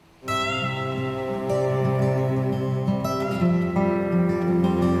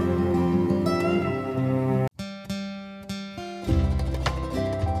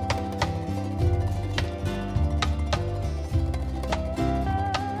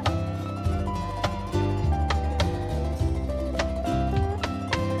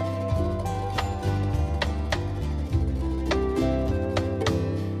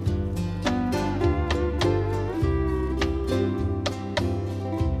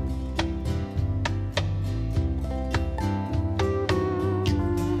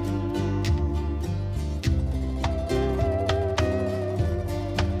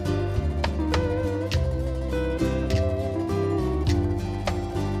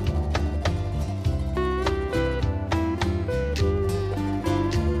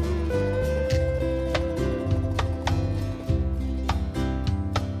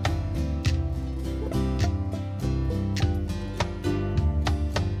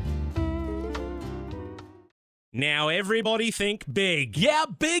 Now everybody think big. Yeah,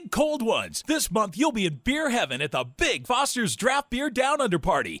 big cold ones. This month you'll be in beer heaven at the Big Foster's Draft Beer Down Under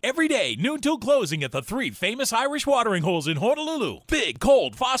Party. Every day, noon till closing at the 3 famous Irish watering holes in Honolulu. Big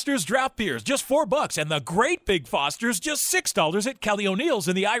cold Foster's Draft Beers, just $4, and the great Big Foster's, just $6 at Kelly O'Neill's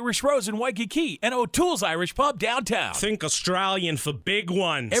in the Irish Rose in Waikiki and O'Toole's Irish Pub downtown. Think Australian for big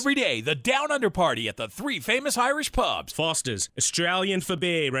ones. Every day, the Down Under Party at the 3 famous Irish pubs. Foster's, Australian for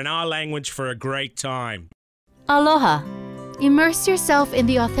beer in our language for a great time. Aloha! Immerse yourself in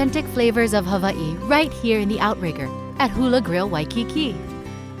the authentic flavors of Hawaii right here in the Outrigger at Hula Grill Waikiki.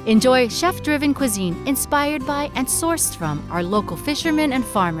 Enjoy chef-driven cuisine inspired by and sourced from our local fishermen and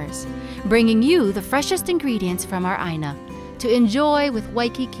farmers, bringing you the freshest ingredients from our Aina to enjoy with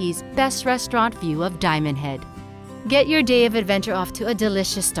Waikiki's best restaurant view of Diamond Head. Get your day of adventure off to a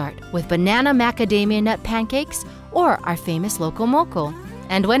delicious start with banana macadamia nut pancakes or our famous local moko.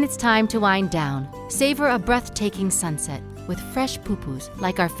 And when it's time to wind down, savor a breathtaking sunset with fresh pupus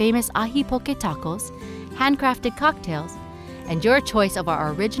like our famous ahi poke tacos, handcrafted cocktails, and your choice of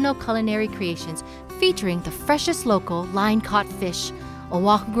our original culinary creations featuring the freshest local line-caught fish,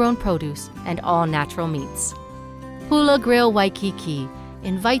 Oahu-grown produce, and all-natural meats. Hula Grill Waikiki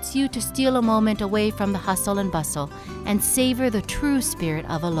invites you to steal a moment away from the hustle and bustle and savor the true spirit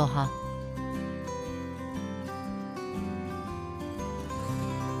of aloha.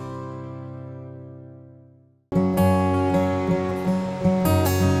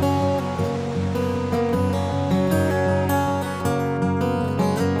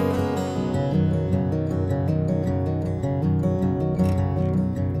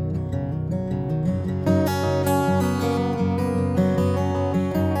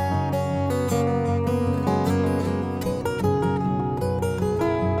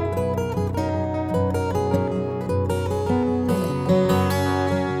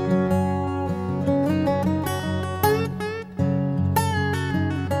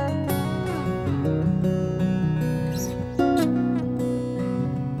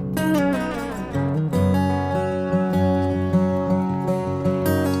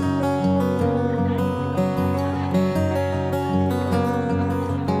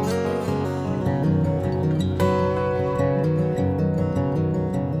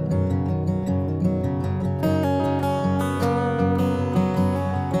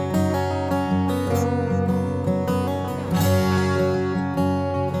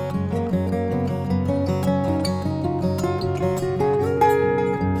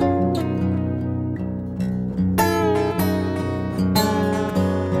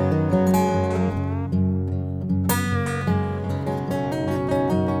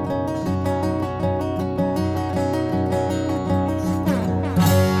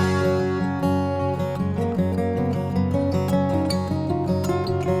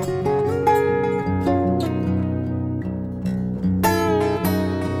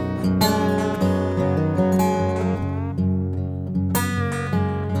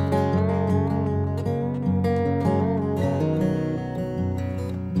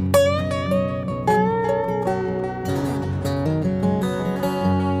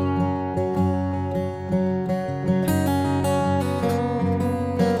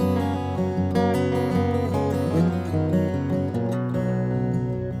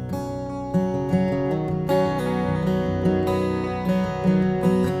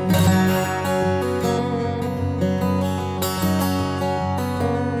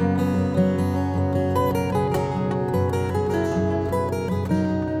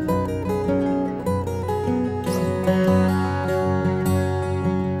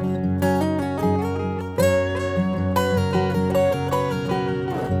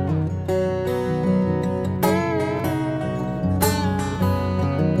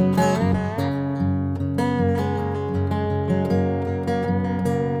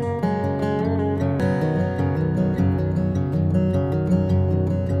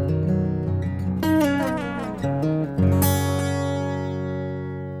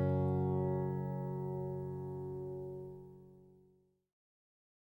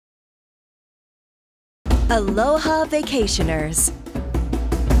 Aloha vacationers.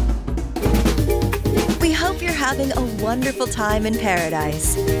 We hope you're having a wonderful time in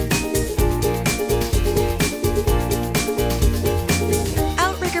paradise.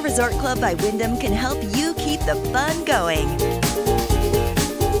 Outrigger Resort Club by Wyndham can help you keep the fun going.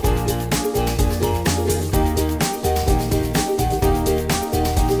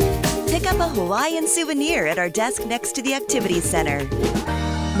 Pick up a Hawaiian souvenir at our desk next to the Activities Center.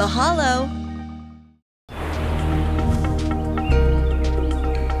 Mahalo!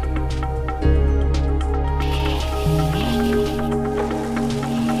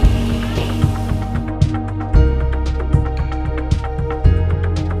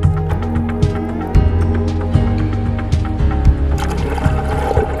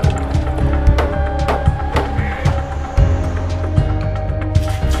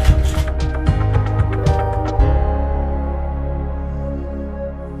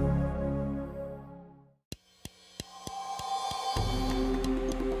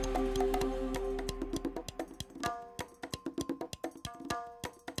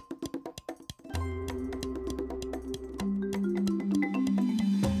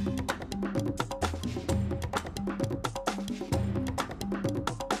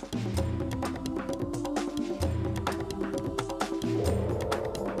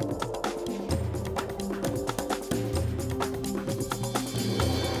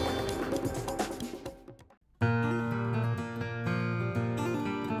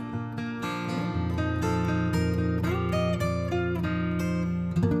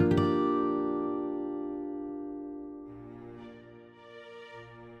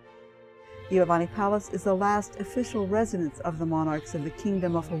 Iolani Palace is the last official residence of the monarchs of the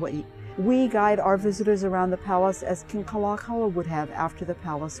Kingdom of Hawaii. We guide our visitors around the palace as King Kalakaua would have after the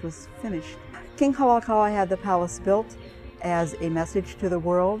palace was finished. King Kalakaua had the palace built as a message to the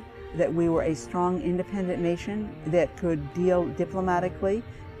world that we were a strong, independent nation that could deal diplomatically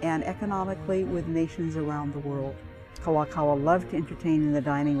and economically with nations around the world. Kalakaua loved to entertain in the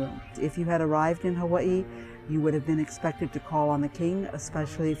dining room. If you had arrived in Hawaii, you would have been expected to call on the king,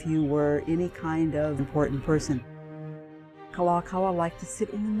 especially if you were any kind of important person. Kalakaua liked to sit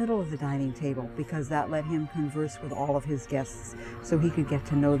in the middle of the dining table because that let him converse with all of his guests so he could get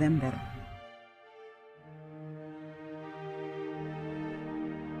to know them better.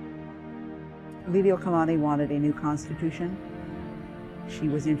 Liliuokalani wanted a new constitution. She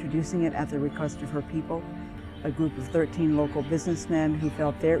was introducing it at the request of her people. A group of 13 local businessmen who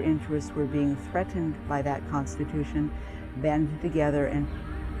felt their interests were being threatened by that constitution banded together and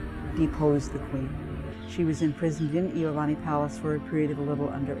deposed the queen. She was imprisoned in Iolani Palace for a period of a little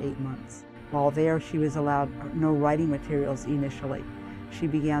under 8 months. While there, she was allowed no writing materials initially. She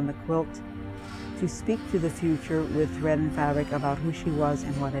began the quilt to speak to the future with thread and fabric about who she was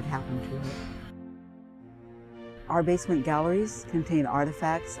and what had happened to her. Our basement galleries contain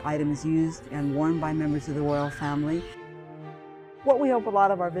artifacts, items used and worn by members of the royal family. What we hope a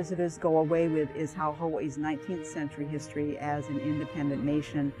lot of our visitors go away with is how Hawaii's 19th century history as an independent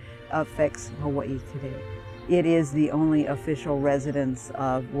nation affects Hawaii today. It is the only official residence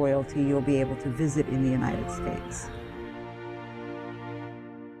of royalty you'll be able to visit in the United States.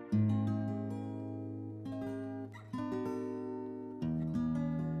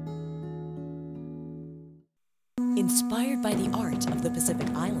 Inspired by the art of the Pacific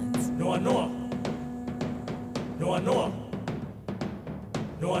Islands. Noa noa. Noa noa.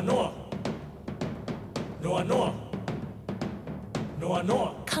 Noa noa. Noa noa. Noa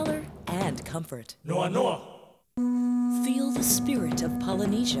noa. Color and comfort. Noa noa. Feel the spirit of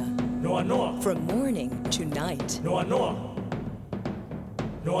Polynesia. Noa noa. From morning to night. Noa noa.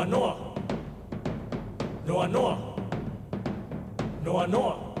 Noa noa. Noa noa. Noa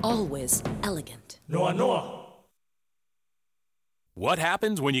noa. Always elegant. Noa noa. What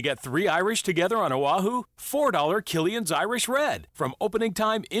happens when you get 3 Irish together on Oahu? $4 Killian's Irish Red. From opening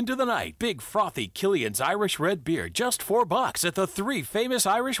time into the night, big frothy Killian's Irish Red beer, just $4 at the 3 famous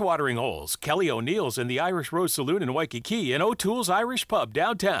Irish watering holes. Kelly O'Neill's in the Irish Rose Saloon in Waikiki and O'Toole's Irish Pub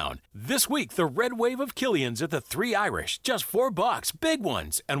downtown. This week, the red wave of Killian's at the 3 Irish, just $4, big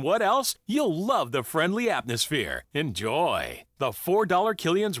ones. And what else? You'll love the friendly atmosphere. Enjoy. The $4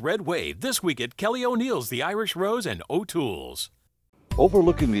 Killian's Red Wave this week at Kelly O'Neill's, the Irish Rose, and O'Toole's.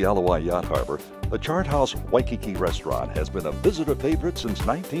 Overlooking the Alawai Yacht Harbor, the Chart House Waikiki restaurant has been a visitor favorite since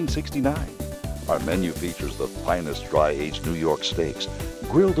 1969. Our menu features the finest dry-aged New York steaks,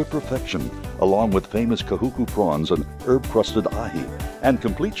 grilled to perfection, along with famous kahuku prawns and herb-crusted ahi, and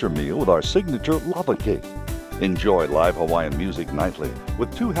complete your meal with our signature lava cake. Enjoy live Hawaiian music nightly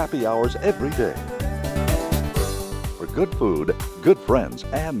with 2 happy hours every day. For good food, good friends,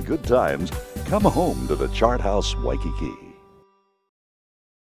 and good times, come home to the Chart House Waikiki.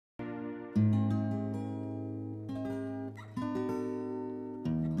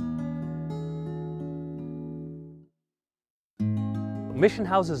 Mission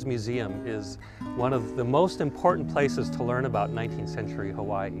Houses Museum is one of the most important places to learn about 19th century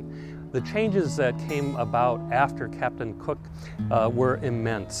Hawaii. The changes that came about after Captain Cook were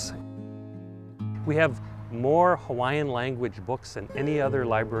immense. We have more Hawaiian language books than any other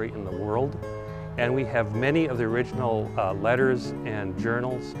library in the world, and we have many of the original letters and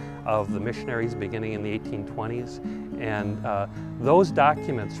journals of the missionaries beginning in the 1820s, and those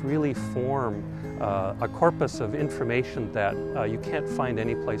documents really form a corpus of information that you can't find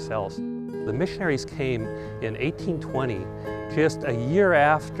anyplace else. The missionaries came in 1820, just a year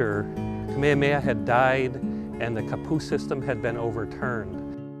after Kamehameha had died and the Kapu system had been overturned.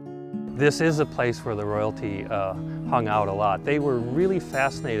 This is a place where the royalty hung out a lot. They were really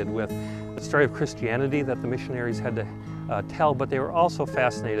fascinated with the story of Christianity that the missionaries had to tell, but they were also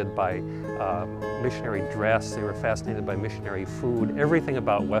fascinated by missionary dress, they were fascinated by missionary food, everything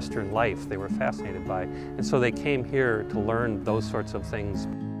about Western life they were fascinated by. And so they came here to learn those sorts of things.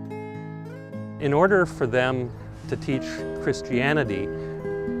 In order for them to teach Christianity,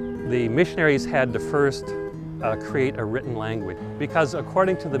 the missionaries had to first create a written language, because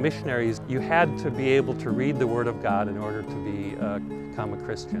according to the missionaries, you had to be able to read the Word of God in order to become a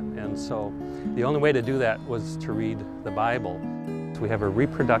Christian. And so the only way to do that was to read the Bible. So we have a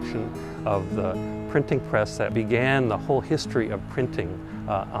reproduction of the printing press that began the whole history of printing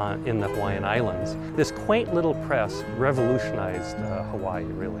in the Hawaiian Islands. This quaint little press revolutionized Hawaii,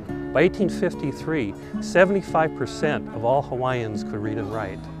 really. By 1853, 75% of all Hawaiians could read and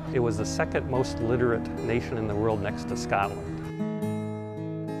write. It was the second most literate nation in the world next to Scotland.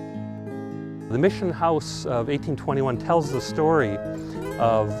 The mission house of 1821 tells the story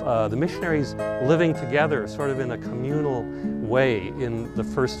of the missionaries living together sort of in a communal way in the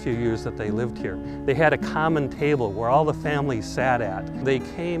first few years that they lived here. They had a common table where all the families sat at. They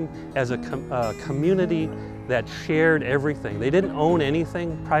came as a community that shared everything. They didn't own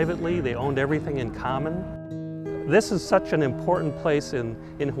anything privately, they owned everything in common. This is such an important place in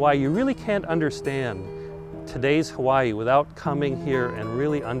Hawaii. You really can't understand today's Hawaii without coming here and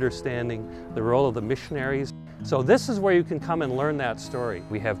really understanding the role of the missionaries. So this is where you can come and learn that story.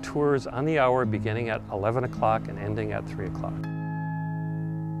 We have tours on the hour beginning at 11 o'clock and ending at 3 o'clock.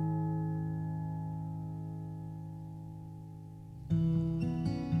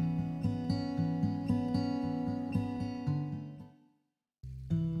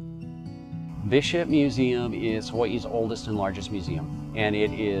 Bishop Museum is Hawaii's oldest and largest museum, and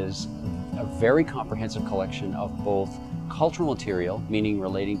it is a very comprehensive collection of both cultural material, meaning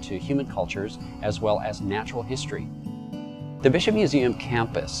relating to human cultures, as well as natural history. The Bishop Museum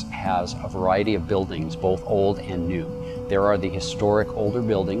campus has a variety of buildings, both old and new. There are the historic older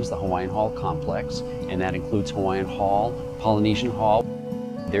buildings, the Hawaiian Hall complex, and that includes Hawaiian Hall, Polynesian Hall.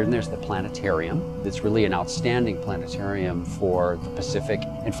 Then there's the planetarium. It's really an outstanding planetarium for the Pacific.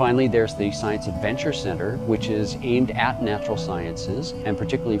 And finally, there's the Science Adventure Center, which is aimed at natural sciences, and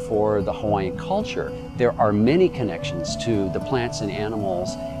particularly for the Hawaiian culture. There are many connections to the plants and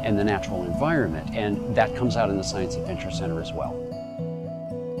animals and the natural environment, and that comes out in the Science Adventure Center as well.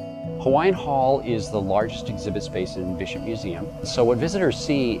 Hawaiian Hall is the largest exhibit space in Bishop Museum. So what visitors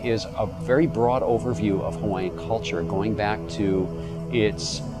see is a very broad overview of Hawaiian culture, going back to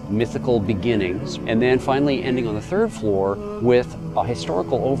its mythical beginnings, and then finally ending on the third floor with a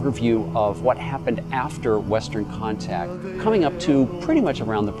historical overview of what happened after Western contact, coming up to pretty much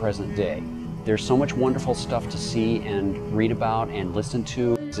around the present day. There's so much wonderful stuff to see and read about and listen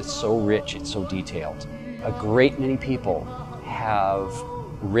to. It's so rich, it's so detailed. A great many people have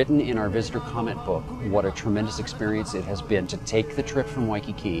written in our visitor comment book what a tremendous experience it has been to take the trip from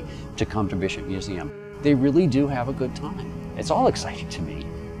Waikiki to come to Bishop Museum. They really do have a good time. It's all exciting to me.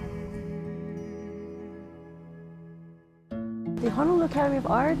 The Honolulu Academy of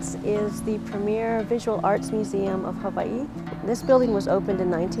Arts is the premier visual arts museum of Hawaii. This building was opened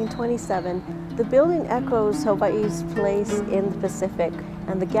in 1927. The building echoes Hawaii's place in the Pacific,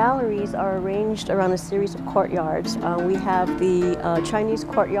 and the galleries are arranged around a series of courtyards. We have the Chinese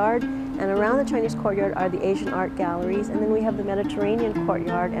courtyard, and around the Chinese courtyard are the Asian art galleries, and then we have the Mediterranean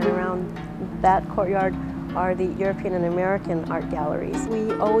courtyard, and around that courtyard are the European and American art galleries.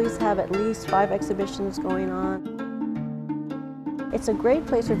 We always have at least 5 exhibitions going on. It's a great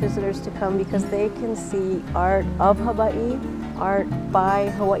place for visitors to come because they can see art of Hawaii, art by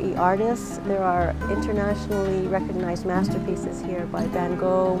Hawaii artists. There are internationally recognized masterpieces here by Van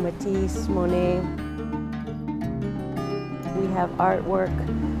Gogh, Matisse, Monet. We have artwork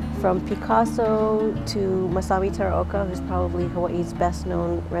from Picasso to Masami Teraoka, who's probably Hawaii's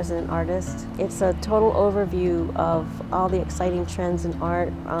best-known resident artist. It's a total overview of all the exciting trends in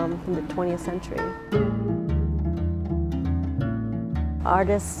art from the 20th century.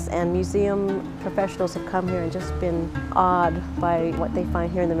 Artists and museum professionals have come here and just been awed by what they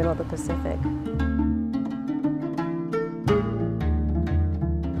find here in the middle of the Pacific.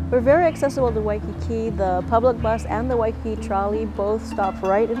 We're very accessible to Waikiki. The public bus and the Waikiki trolley both stop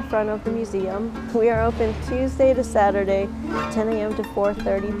right in front of the museum. We are open Tuesday to Saturday, 10 a.m. to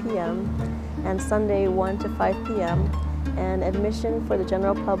 4:30 p.m. and Sunday 1 to 5 p.m. And admission for the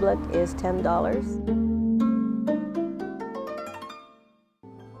general public is $10.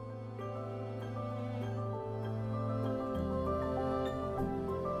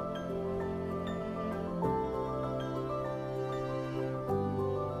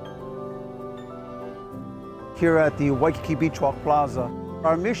 Here at the Waikiki Beach Walk Plaza,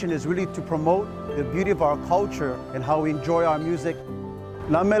 our mission is really to promote the beauty of our culture and how we enjoy our music.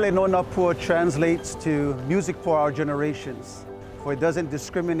 Na Mele no Na Pua translates to music for our generations, for it doesn't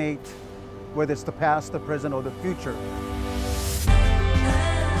discriminate whether it's the past, the present, or the future.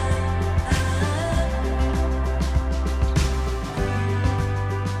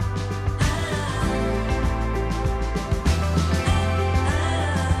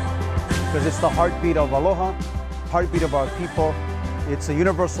 Because it's the heartbeat of aloha, heartbeat of our people. It's a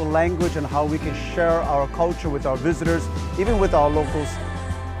universal language and how we can share our culture with our visitors, even with our locals.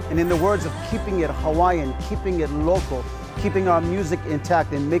 And in the words of keeping it Hawaiian, keeping it local, keeping our music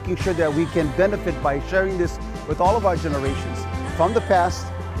intact, and making sure that we can benefit by sharing this with all of our generations, from the past,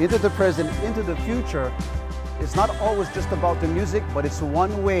 into the present, into the future. It's not always just about the music, but it's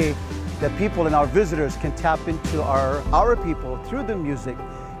one way that people and our visitors can tap into our people through the music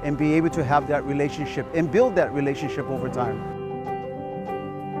and be able to have that relationship and build that relationship over time.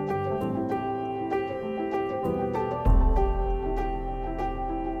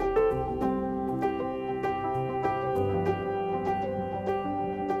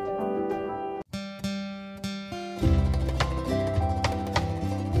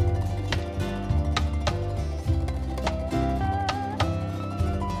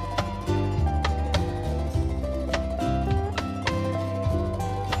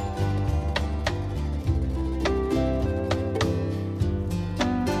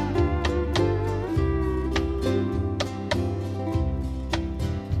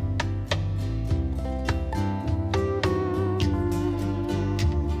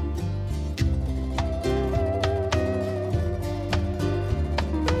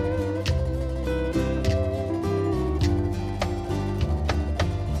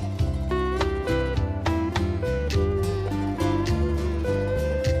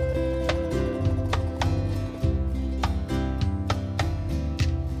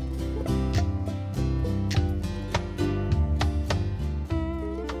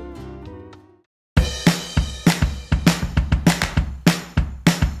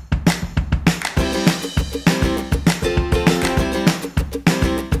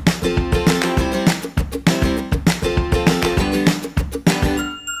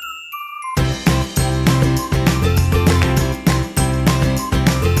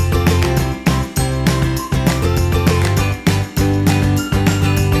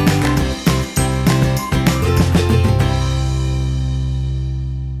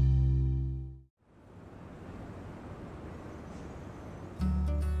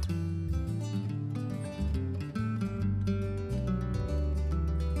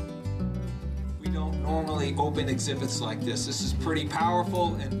 Normally open exhibits like this. This is pretty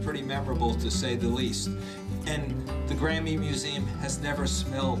powerful and pretty memorable, to say the least. And the Grammy Museum has never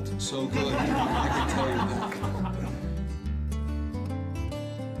smelled so good, I can tell you that.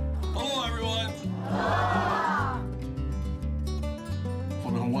 Hello, everyone.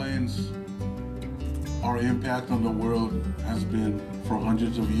 For the Hawaiians, our impact on the world has been, for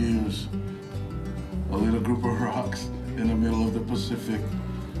hundreds of years, a little group of rocks in the middle of the Pacific.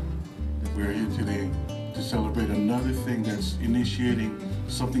 We're here today to celebrate another thing that's initiating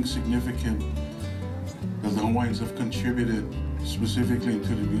something significant that the Hawaiians have contributed specifically to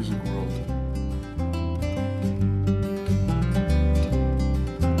the music world.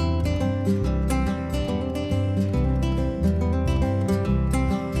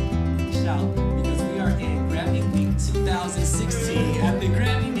 Because we are in Grammy Week 2016 at the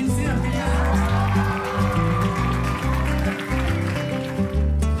Grammy Museum.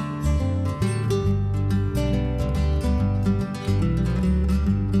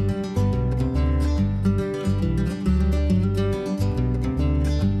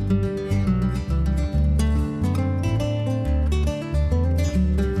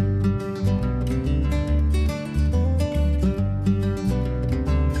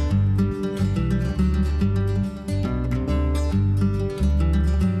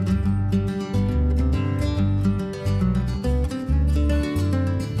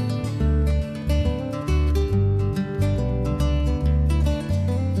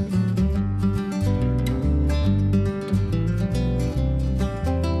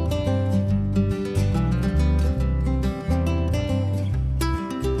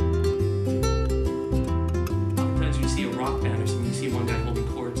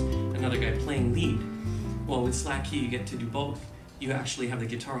 Well, with slack key, you get to do both. You actually have the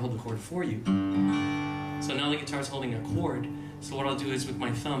guitar hold the chord for you. So now the guitar's holding a chord. So what I'll do is with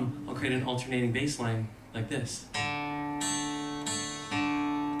my thumb, I'll create an alternating bass line like this. And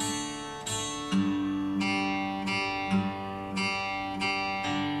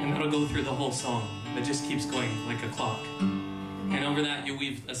that'll go through the whole song. It just keeps going like a clock. And over that, you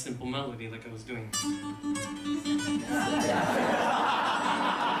weave a simple melody like I was doing.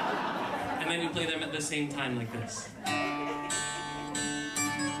 And then you play them at the same time like this.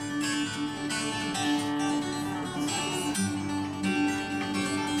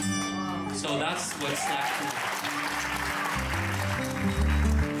 So that's what slack is.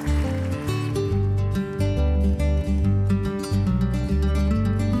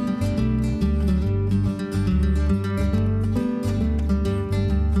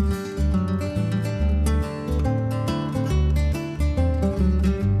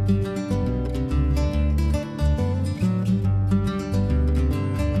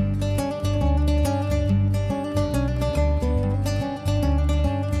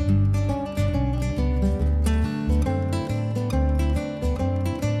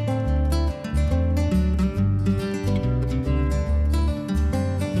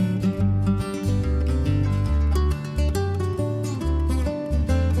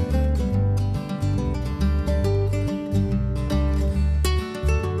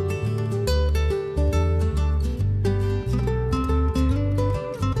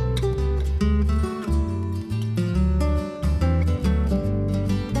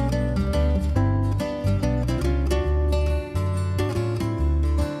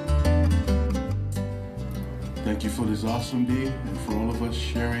 awesome day and for all of us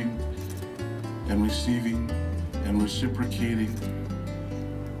sharing and receiving and reciprocating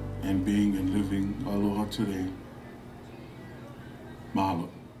and being and living aloha today. Mahalo.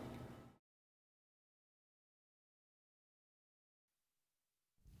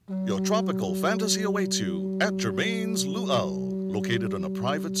 Your tropical fantasy awaits you at Germain's Luau, located on a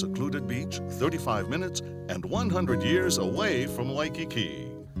private, secluded beach 35 minutes and 100 years away from Waikiki.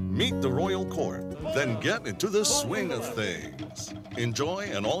 Meet the royal court, then get into the swing of things. Enjoy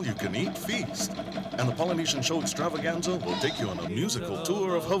an all-you-can-eat feast. And the Polynesian Show Extravaganza will take you on a musical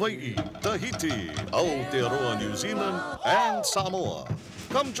tour of Hawaii, Tahiti, Aotearoa, New Zealand, and Samoa.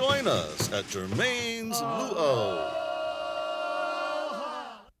 Come join us at Germain's Luau.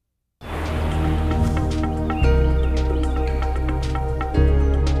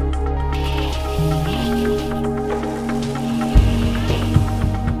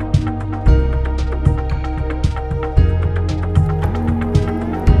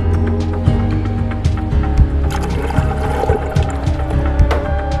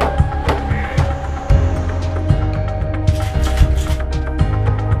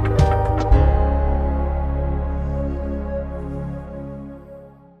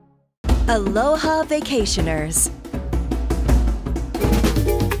 Aloha vacationers.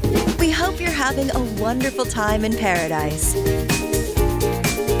 We hope you're having a wonderful time in paradise.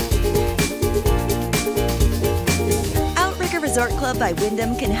 Outrigger Resort Club by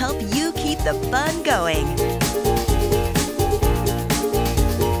Wyndham can help you keep the fun going.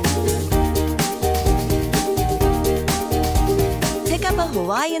 Pick up a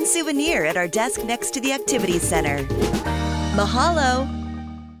Hawaiian souvenir at our desk next to the Activities Center. Mahalo!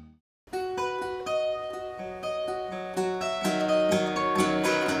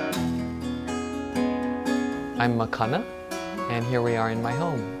 I'm Makana, and here we are in my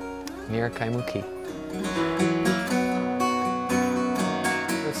home, near Kaimuki.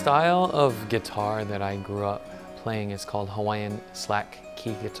 The style of guitar that I grew up playing is called Hawaiian slack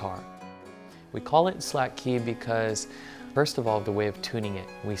key guitar. We call it slack key because, first of all, the way of tuning it.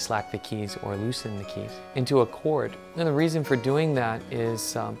 We slack the keys or loosen the keys into a chord. And the reason for doing that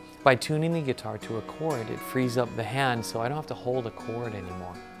is by tuning the guitar to a chord, it frees up the hand so I don't have to hold a chord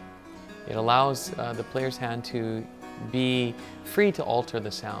anymore. It allows the player's hand to be free to alter the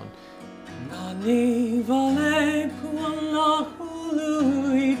sound.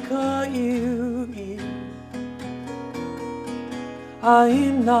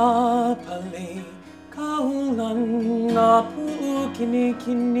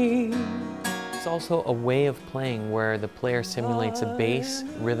 It's also a way of playing where the player simulates a bass,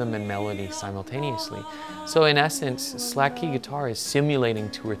 rhythm, and melody simultaneously. So in essence, slack key guitar is simulating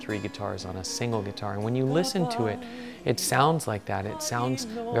 2 or 3 guitars on a single guitar. And when you listen to it, it sounds like that. It sounds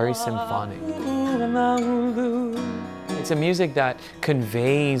very symphonic. It's a music that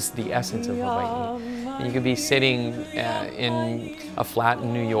conveys the essence of Hawaii. And you could be sitting in a flat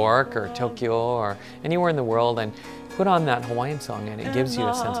in New York or Tokyo or anywhere in the world and put on that Hawaiian song and it gives you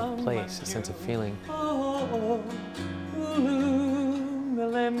a sense of place, a sense of feeling.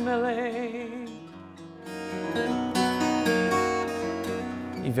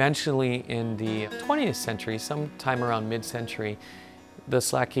 Eventually in the 20th century, sometime around mid-century, the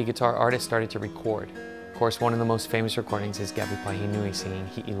slack key guitar artists started to record. Of course, one of the most famous recordings is Gabi Pahinui singing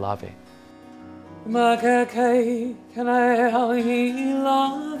Hi'ilave.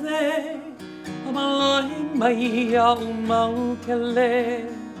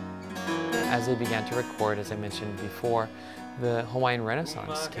 As they began to record, as I mentioned before, the Hawaiian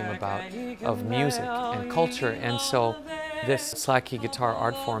Renaissance came about of music and culture, and so this slack key guitar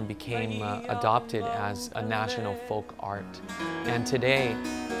art form became adopted as a national folk art. And today,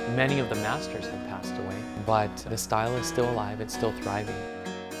 many of the masters have passed away, but the style is still alive, it's still thriving.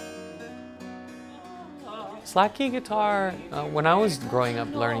 Slack key guitar, when I was growing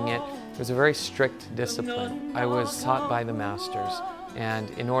up learning it, was a very strict discipline. I was taught by the masters, and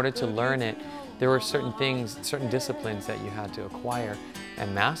in order to learn it, there were certain things, certain disciplines that you had to acquire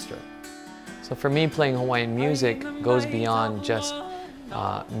and master. So for me, playing Hawaiian music goes beyond just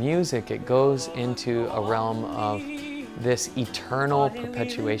music. It goes into a realm of this eternal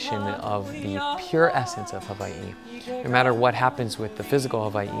perpetuation of the pure essence of Hawaii. No matter what happens with the physical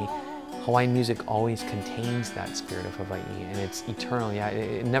Hawaii, Hawaiian music always contains that spirit of Hawaii, and it's eternal. Yeah,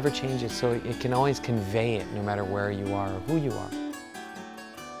 it never changes, so it can always convey it no matter where you are or who you are.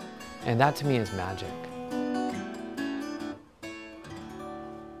 And that to me is magic.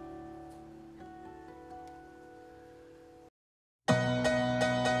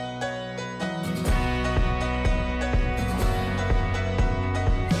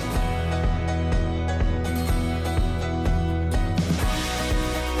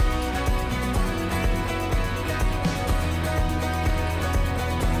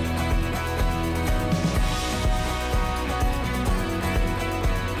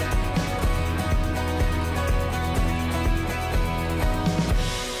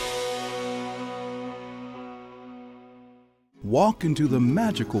 Walk into the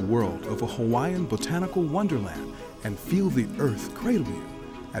magical world of a Hawaiian botanical wonderland and feel the earth cradle you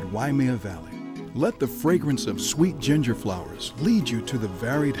at Waimea Valley. Let the fragrance of sweet ginger flowers lead you to the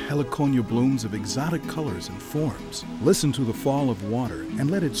varied heliconia blooms of exotic colors and forms. Listen to the fall of water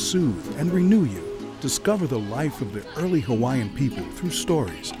and let it soothe and renew you. Discover the life of the early Hawaiian people through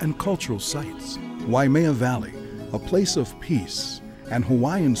stories and cultural sites. Waimea Valley, a place of peace and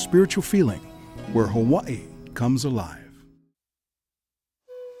Hawaiian spiritual feeling, where Hawaii comes alive.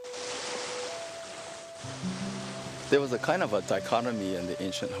 There was a kind of a dichotomy in the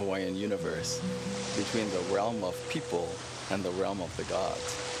ancient Hawaiian universe between the realm of people and the realm of the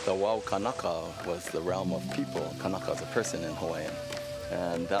gods. The Wau Kanaka was the realm of people. Kanaka is a person in Hawaiian.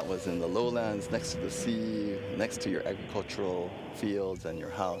 And that was in the lowlands, next to the sea, next to your agricultural fields and your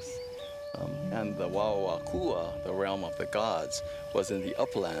house. And the Wauakua, the realm of the gods, was in the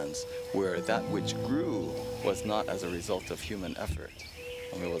uplands, where that which grew was not as a result of human effort.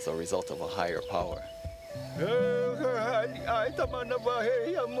 It was a result of a higher power.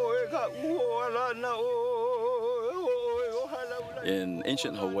 In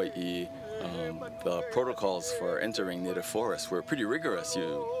ancient Hawaii, the protocols for entering native forests were pretty rigorous.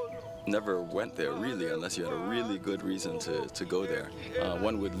 You never went there really unless you had a really good reason to go there.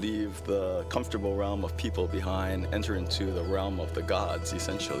 One would leave the comfortable realm of people behind, enter into the realm of the gods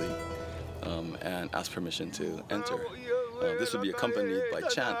essentially, and ask permission to enter. This would be accompanied by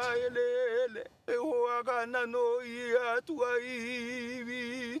chant.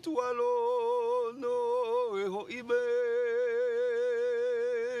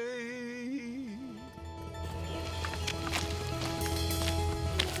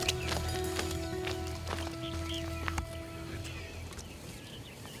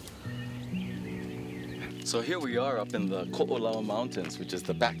 So here we are up in the Ko'olau Mountains, which is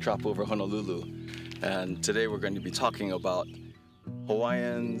the backdrop over Honolulu. And today we're going to be talking about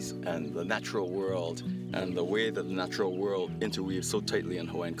Hawaiians and the natural world and the way that the natural world interweaves so tightly in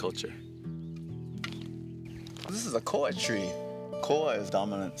Hawaiian culture. This is a koa tree. Koa is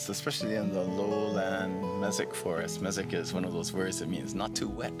dominant, especially in the lowland mesic forest. Mesic is one of those words that means not too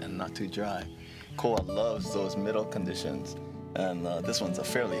wet and not too dry. Koa loves those middle conditions. And this one's a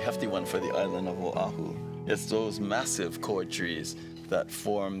fairly hefty one for the island of Oahu. It's those massive koa trees that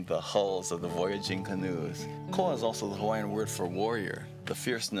form the hulls of the voyaging canoes. Koa is also the Hawaiian word for warrior. The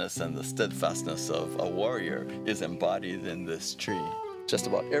fierceness and the steadfastness of a warrior is embodied in this tree. Just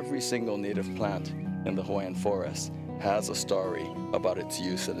about every single native plant in the Hawaiian forest has a story about its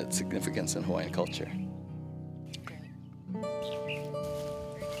use and its significance in Hawaiian culture.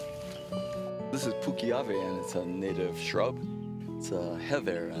 This is pukiave, and it's a native shrub. It's a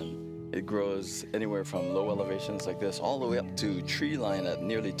heather, and it grows anywhere from low elevations like this all the way up to tree line at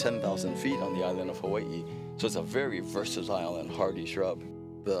nearly 10,000 feet on the island of Hawaii. So it's a very versatile and hardy shrub.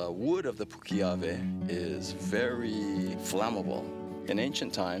 The wood of the pukiave is very flammable. In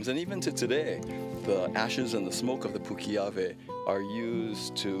ancient times, and even to today, the ashes and the smoke of the pukiave are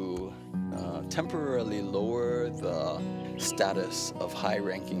used to temporarily lower the status of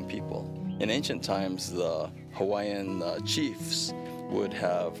high-ranking people. In ancient times, the Hawaiian chiefs would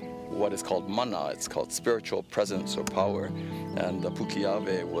have what is called mana. It's called spiritual presence or power, and the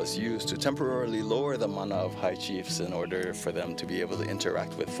pukiave was used to temporarily lower the mana of high chiefs in order for them to be able to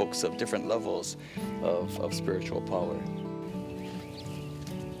interact with folks of different levels of spiritual power.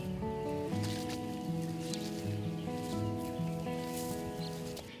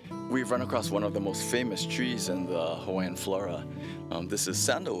 We've run across one of the most famous trees in the Hawaiian flora. This is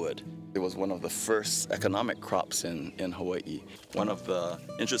sandalwood. It was one of the first economic crops in Hawaii. One of the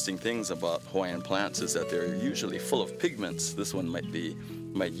interesting things about Hawaiian plants is that they're usually full of pigments. This one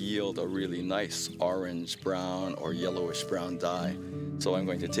might yield a really nice orange-brown or yellowish-brown dye. So I'm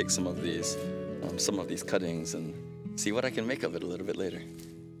going to take some of these cuttings and see what I can make of it a little bit later.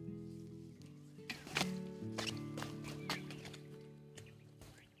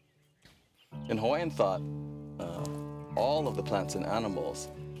 In Hawaiian thought, all of the plants and animals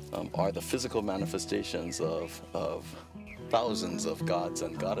are the physical manifestations of thousands of gods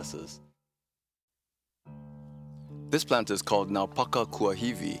and goddesses. This plant is called Naupaka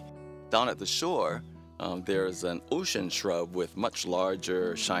kuahivi. Down at the shore, there's an ocean shrub with much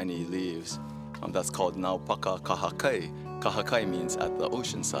larger, shiny leaves. That's called Naupaka kahakai. Kahakai means at the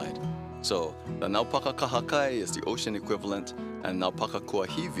ocean side. So the Naupaka kahakai is the ocean equivalent, and Naupaka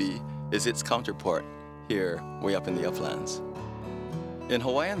kuahivi is its counterpart here, way up in the uplands. In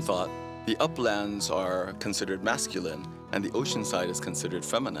Hawaiian thought, the uplands are considered masculine and the ocean side is considered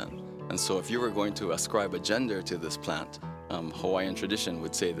feminine. And so if you were going to ascribe a gender to this plant, Hawaiian tradition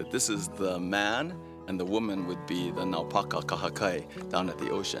would say that this is the man and the woman would be the naupaka kahakai down at the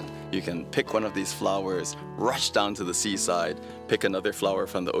ocean. You can pick one of these flowers, rush down to the seaside, pick another flower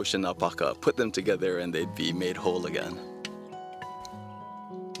from the ocean naupaka, put them together, and they'd be made whole again.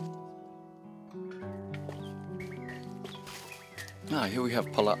 Here we have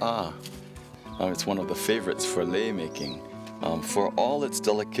pala'a. It's one of the favorites for lei making. For all its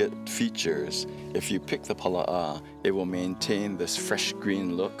delicate features, if you pick the pala'a, it will maintain this fresh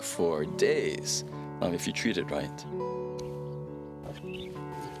green look for days if you treat it right.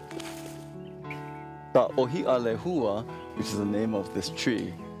 The ohia lehua, which is the name of this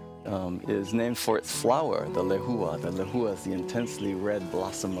tree, is named for its flower, the lehua. The lehua is the intensely red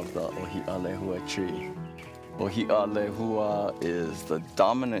blossom of the ohia lehua tree. Ohia lehua is the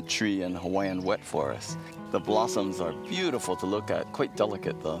dominant tree in Hawaiian wet forests. The blossoms are beautiful to look at, quite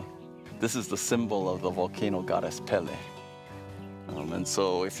delicate though. This is the symbol of the volcano goddess Pele. And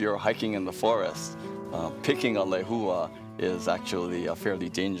so if you're hiking in the forest, picking a lehua is actually a fairly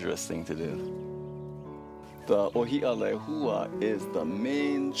dangerous thing to do. The ohia lehua is the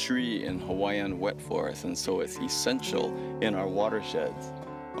main tree in Hawaiian wet forests, and so it's essential in our watersheds.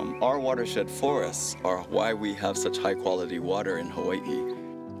 Our watershed forests are why we have such high quality water in Hawaii.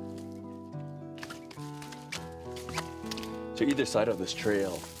 To either side of this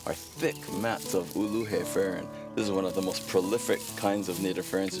trail are thick mats of uluhe fern. This is one of the most prolific kinds of native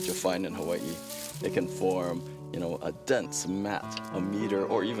ferns that you'll find in Hawaii. It can form, a dense mat, a meter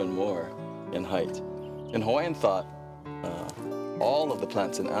or even more in height. In Hawaiian thought, all of the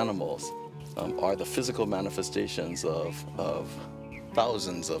plants and animals are the physical manifestations of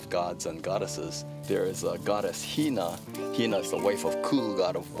thousands of gods and goddesses. There is a goddess Hina. Hina is the wife of Ku,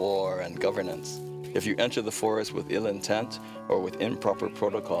 god of war and governance. If you enter the forest with ill intent or with improper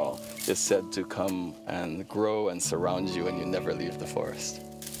protocol, it's said to come and grow and surround you and you never leave the forest.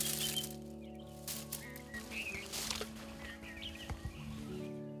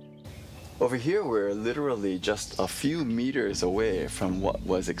 Over here, we're literally just a few meters away from what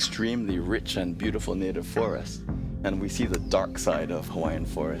was extremely rich and beautiful native forest. And we see the dark side of Hawaiian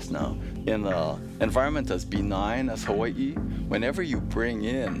forest now. In an environment as benign as Hawaii, whenever you bring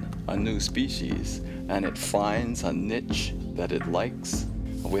in a new species and it finds a niche that it likes,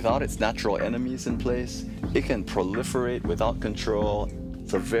 without its natural enemies in place, it can proliferate without control.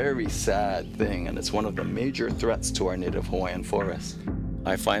 It's a very sad thing, and it's one of the major threats to our native Hawaiian forest.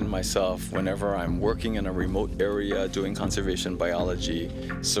 I find myself, whenever I'm working in a remote area doing conservation biology,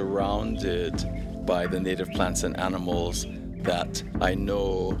 surrounded by the native plants and animals that I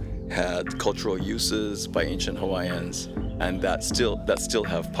know had cultural uses by ancient Hawaiians and that still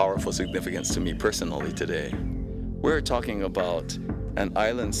have powerful significance to me personally today. We're talking about an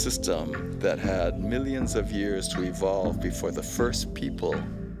island system that had millions of years to evolve before the first people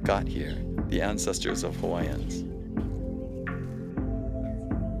got here, the ancestors of Hawaiians.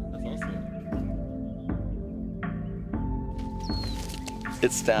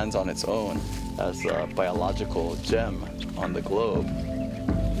 It stands on its own as a biological gem on the globe.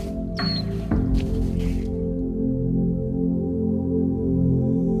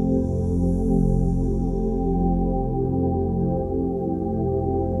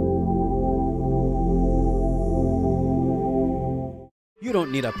 You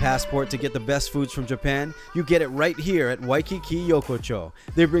don't need a passport to get the best foods from Japan. You get it right here at Waikiki Yokocho.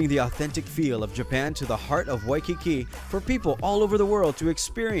 They bring the authentic feel of Japan to the heart of Waikiki for people all over the world to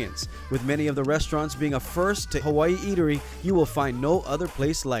experience. With many of the restaurants being a first to Hawaii eatery, you will find no other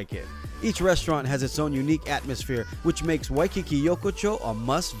place like it. Each restaurant has its own unique atmosphere, which makes Waikiki Yokocho a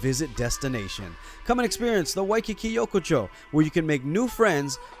must-visit destination. Come and experience the Waikiki Yokocho, where you can make new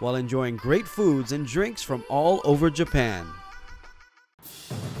friends while enjoying great foods and drinks from all over Japan.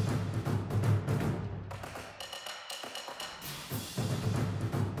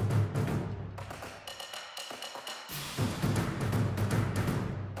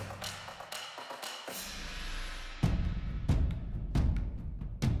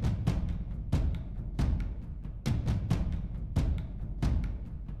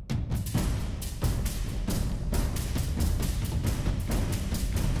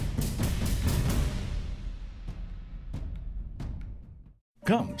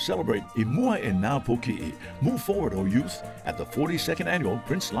 Come celebrate Imua e Nā Poki'i. Move forward, O youth, at the 42nd Annual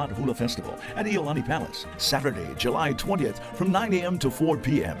Prince Lot Hula Festival at Iolani Palace, Saturday, July 20th from 9 a.m. to 4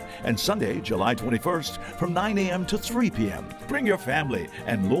 p.m. and Sunday, July 21st from 9 a.m. to 3 p.m. Bring your family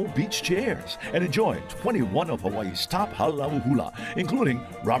and low beach chairs and enjoy 21 of Hawaii's top halau hula, including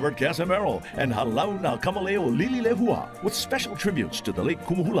Robert Casimiro and Halau na Kamaleo Lili Lehua, with special tributes to the late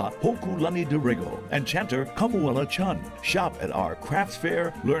Kumuhula Hokulani de Rego and chanter Kamuala Chun. Shop at our Crafts Fair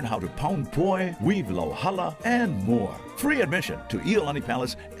there, learn how to pound poi, weave lohala, and more. Free admission to Iolani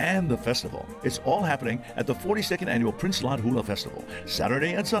Palace and the festival. It's all happening at the 42nd Annual Prince Lot Hula Festival,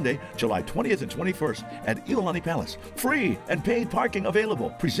 Saturday and Sunday, July 20th and 21st at Iolani Palace. Free and paid parking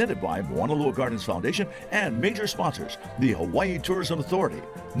available. Presented by Mauna Loa Gardens Foundation and major sponsors, the Hawaii Tourism Authority,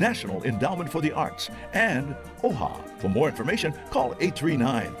 National Endowment for the Arts, and OHA. For more information, call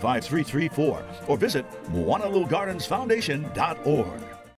 839-5334 or visit MaunaLoaGardensFoundation.org.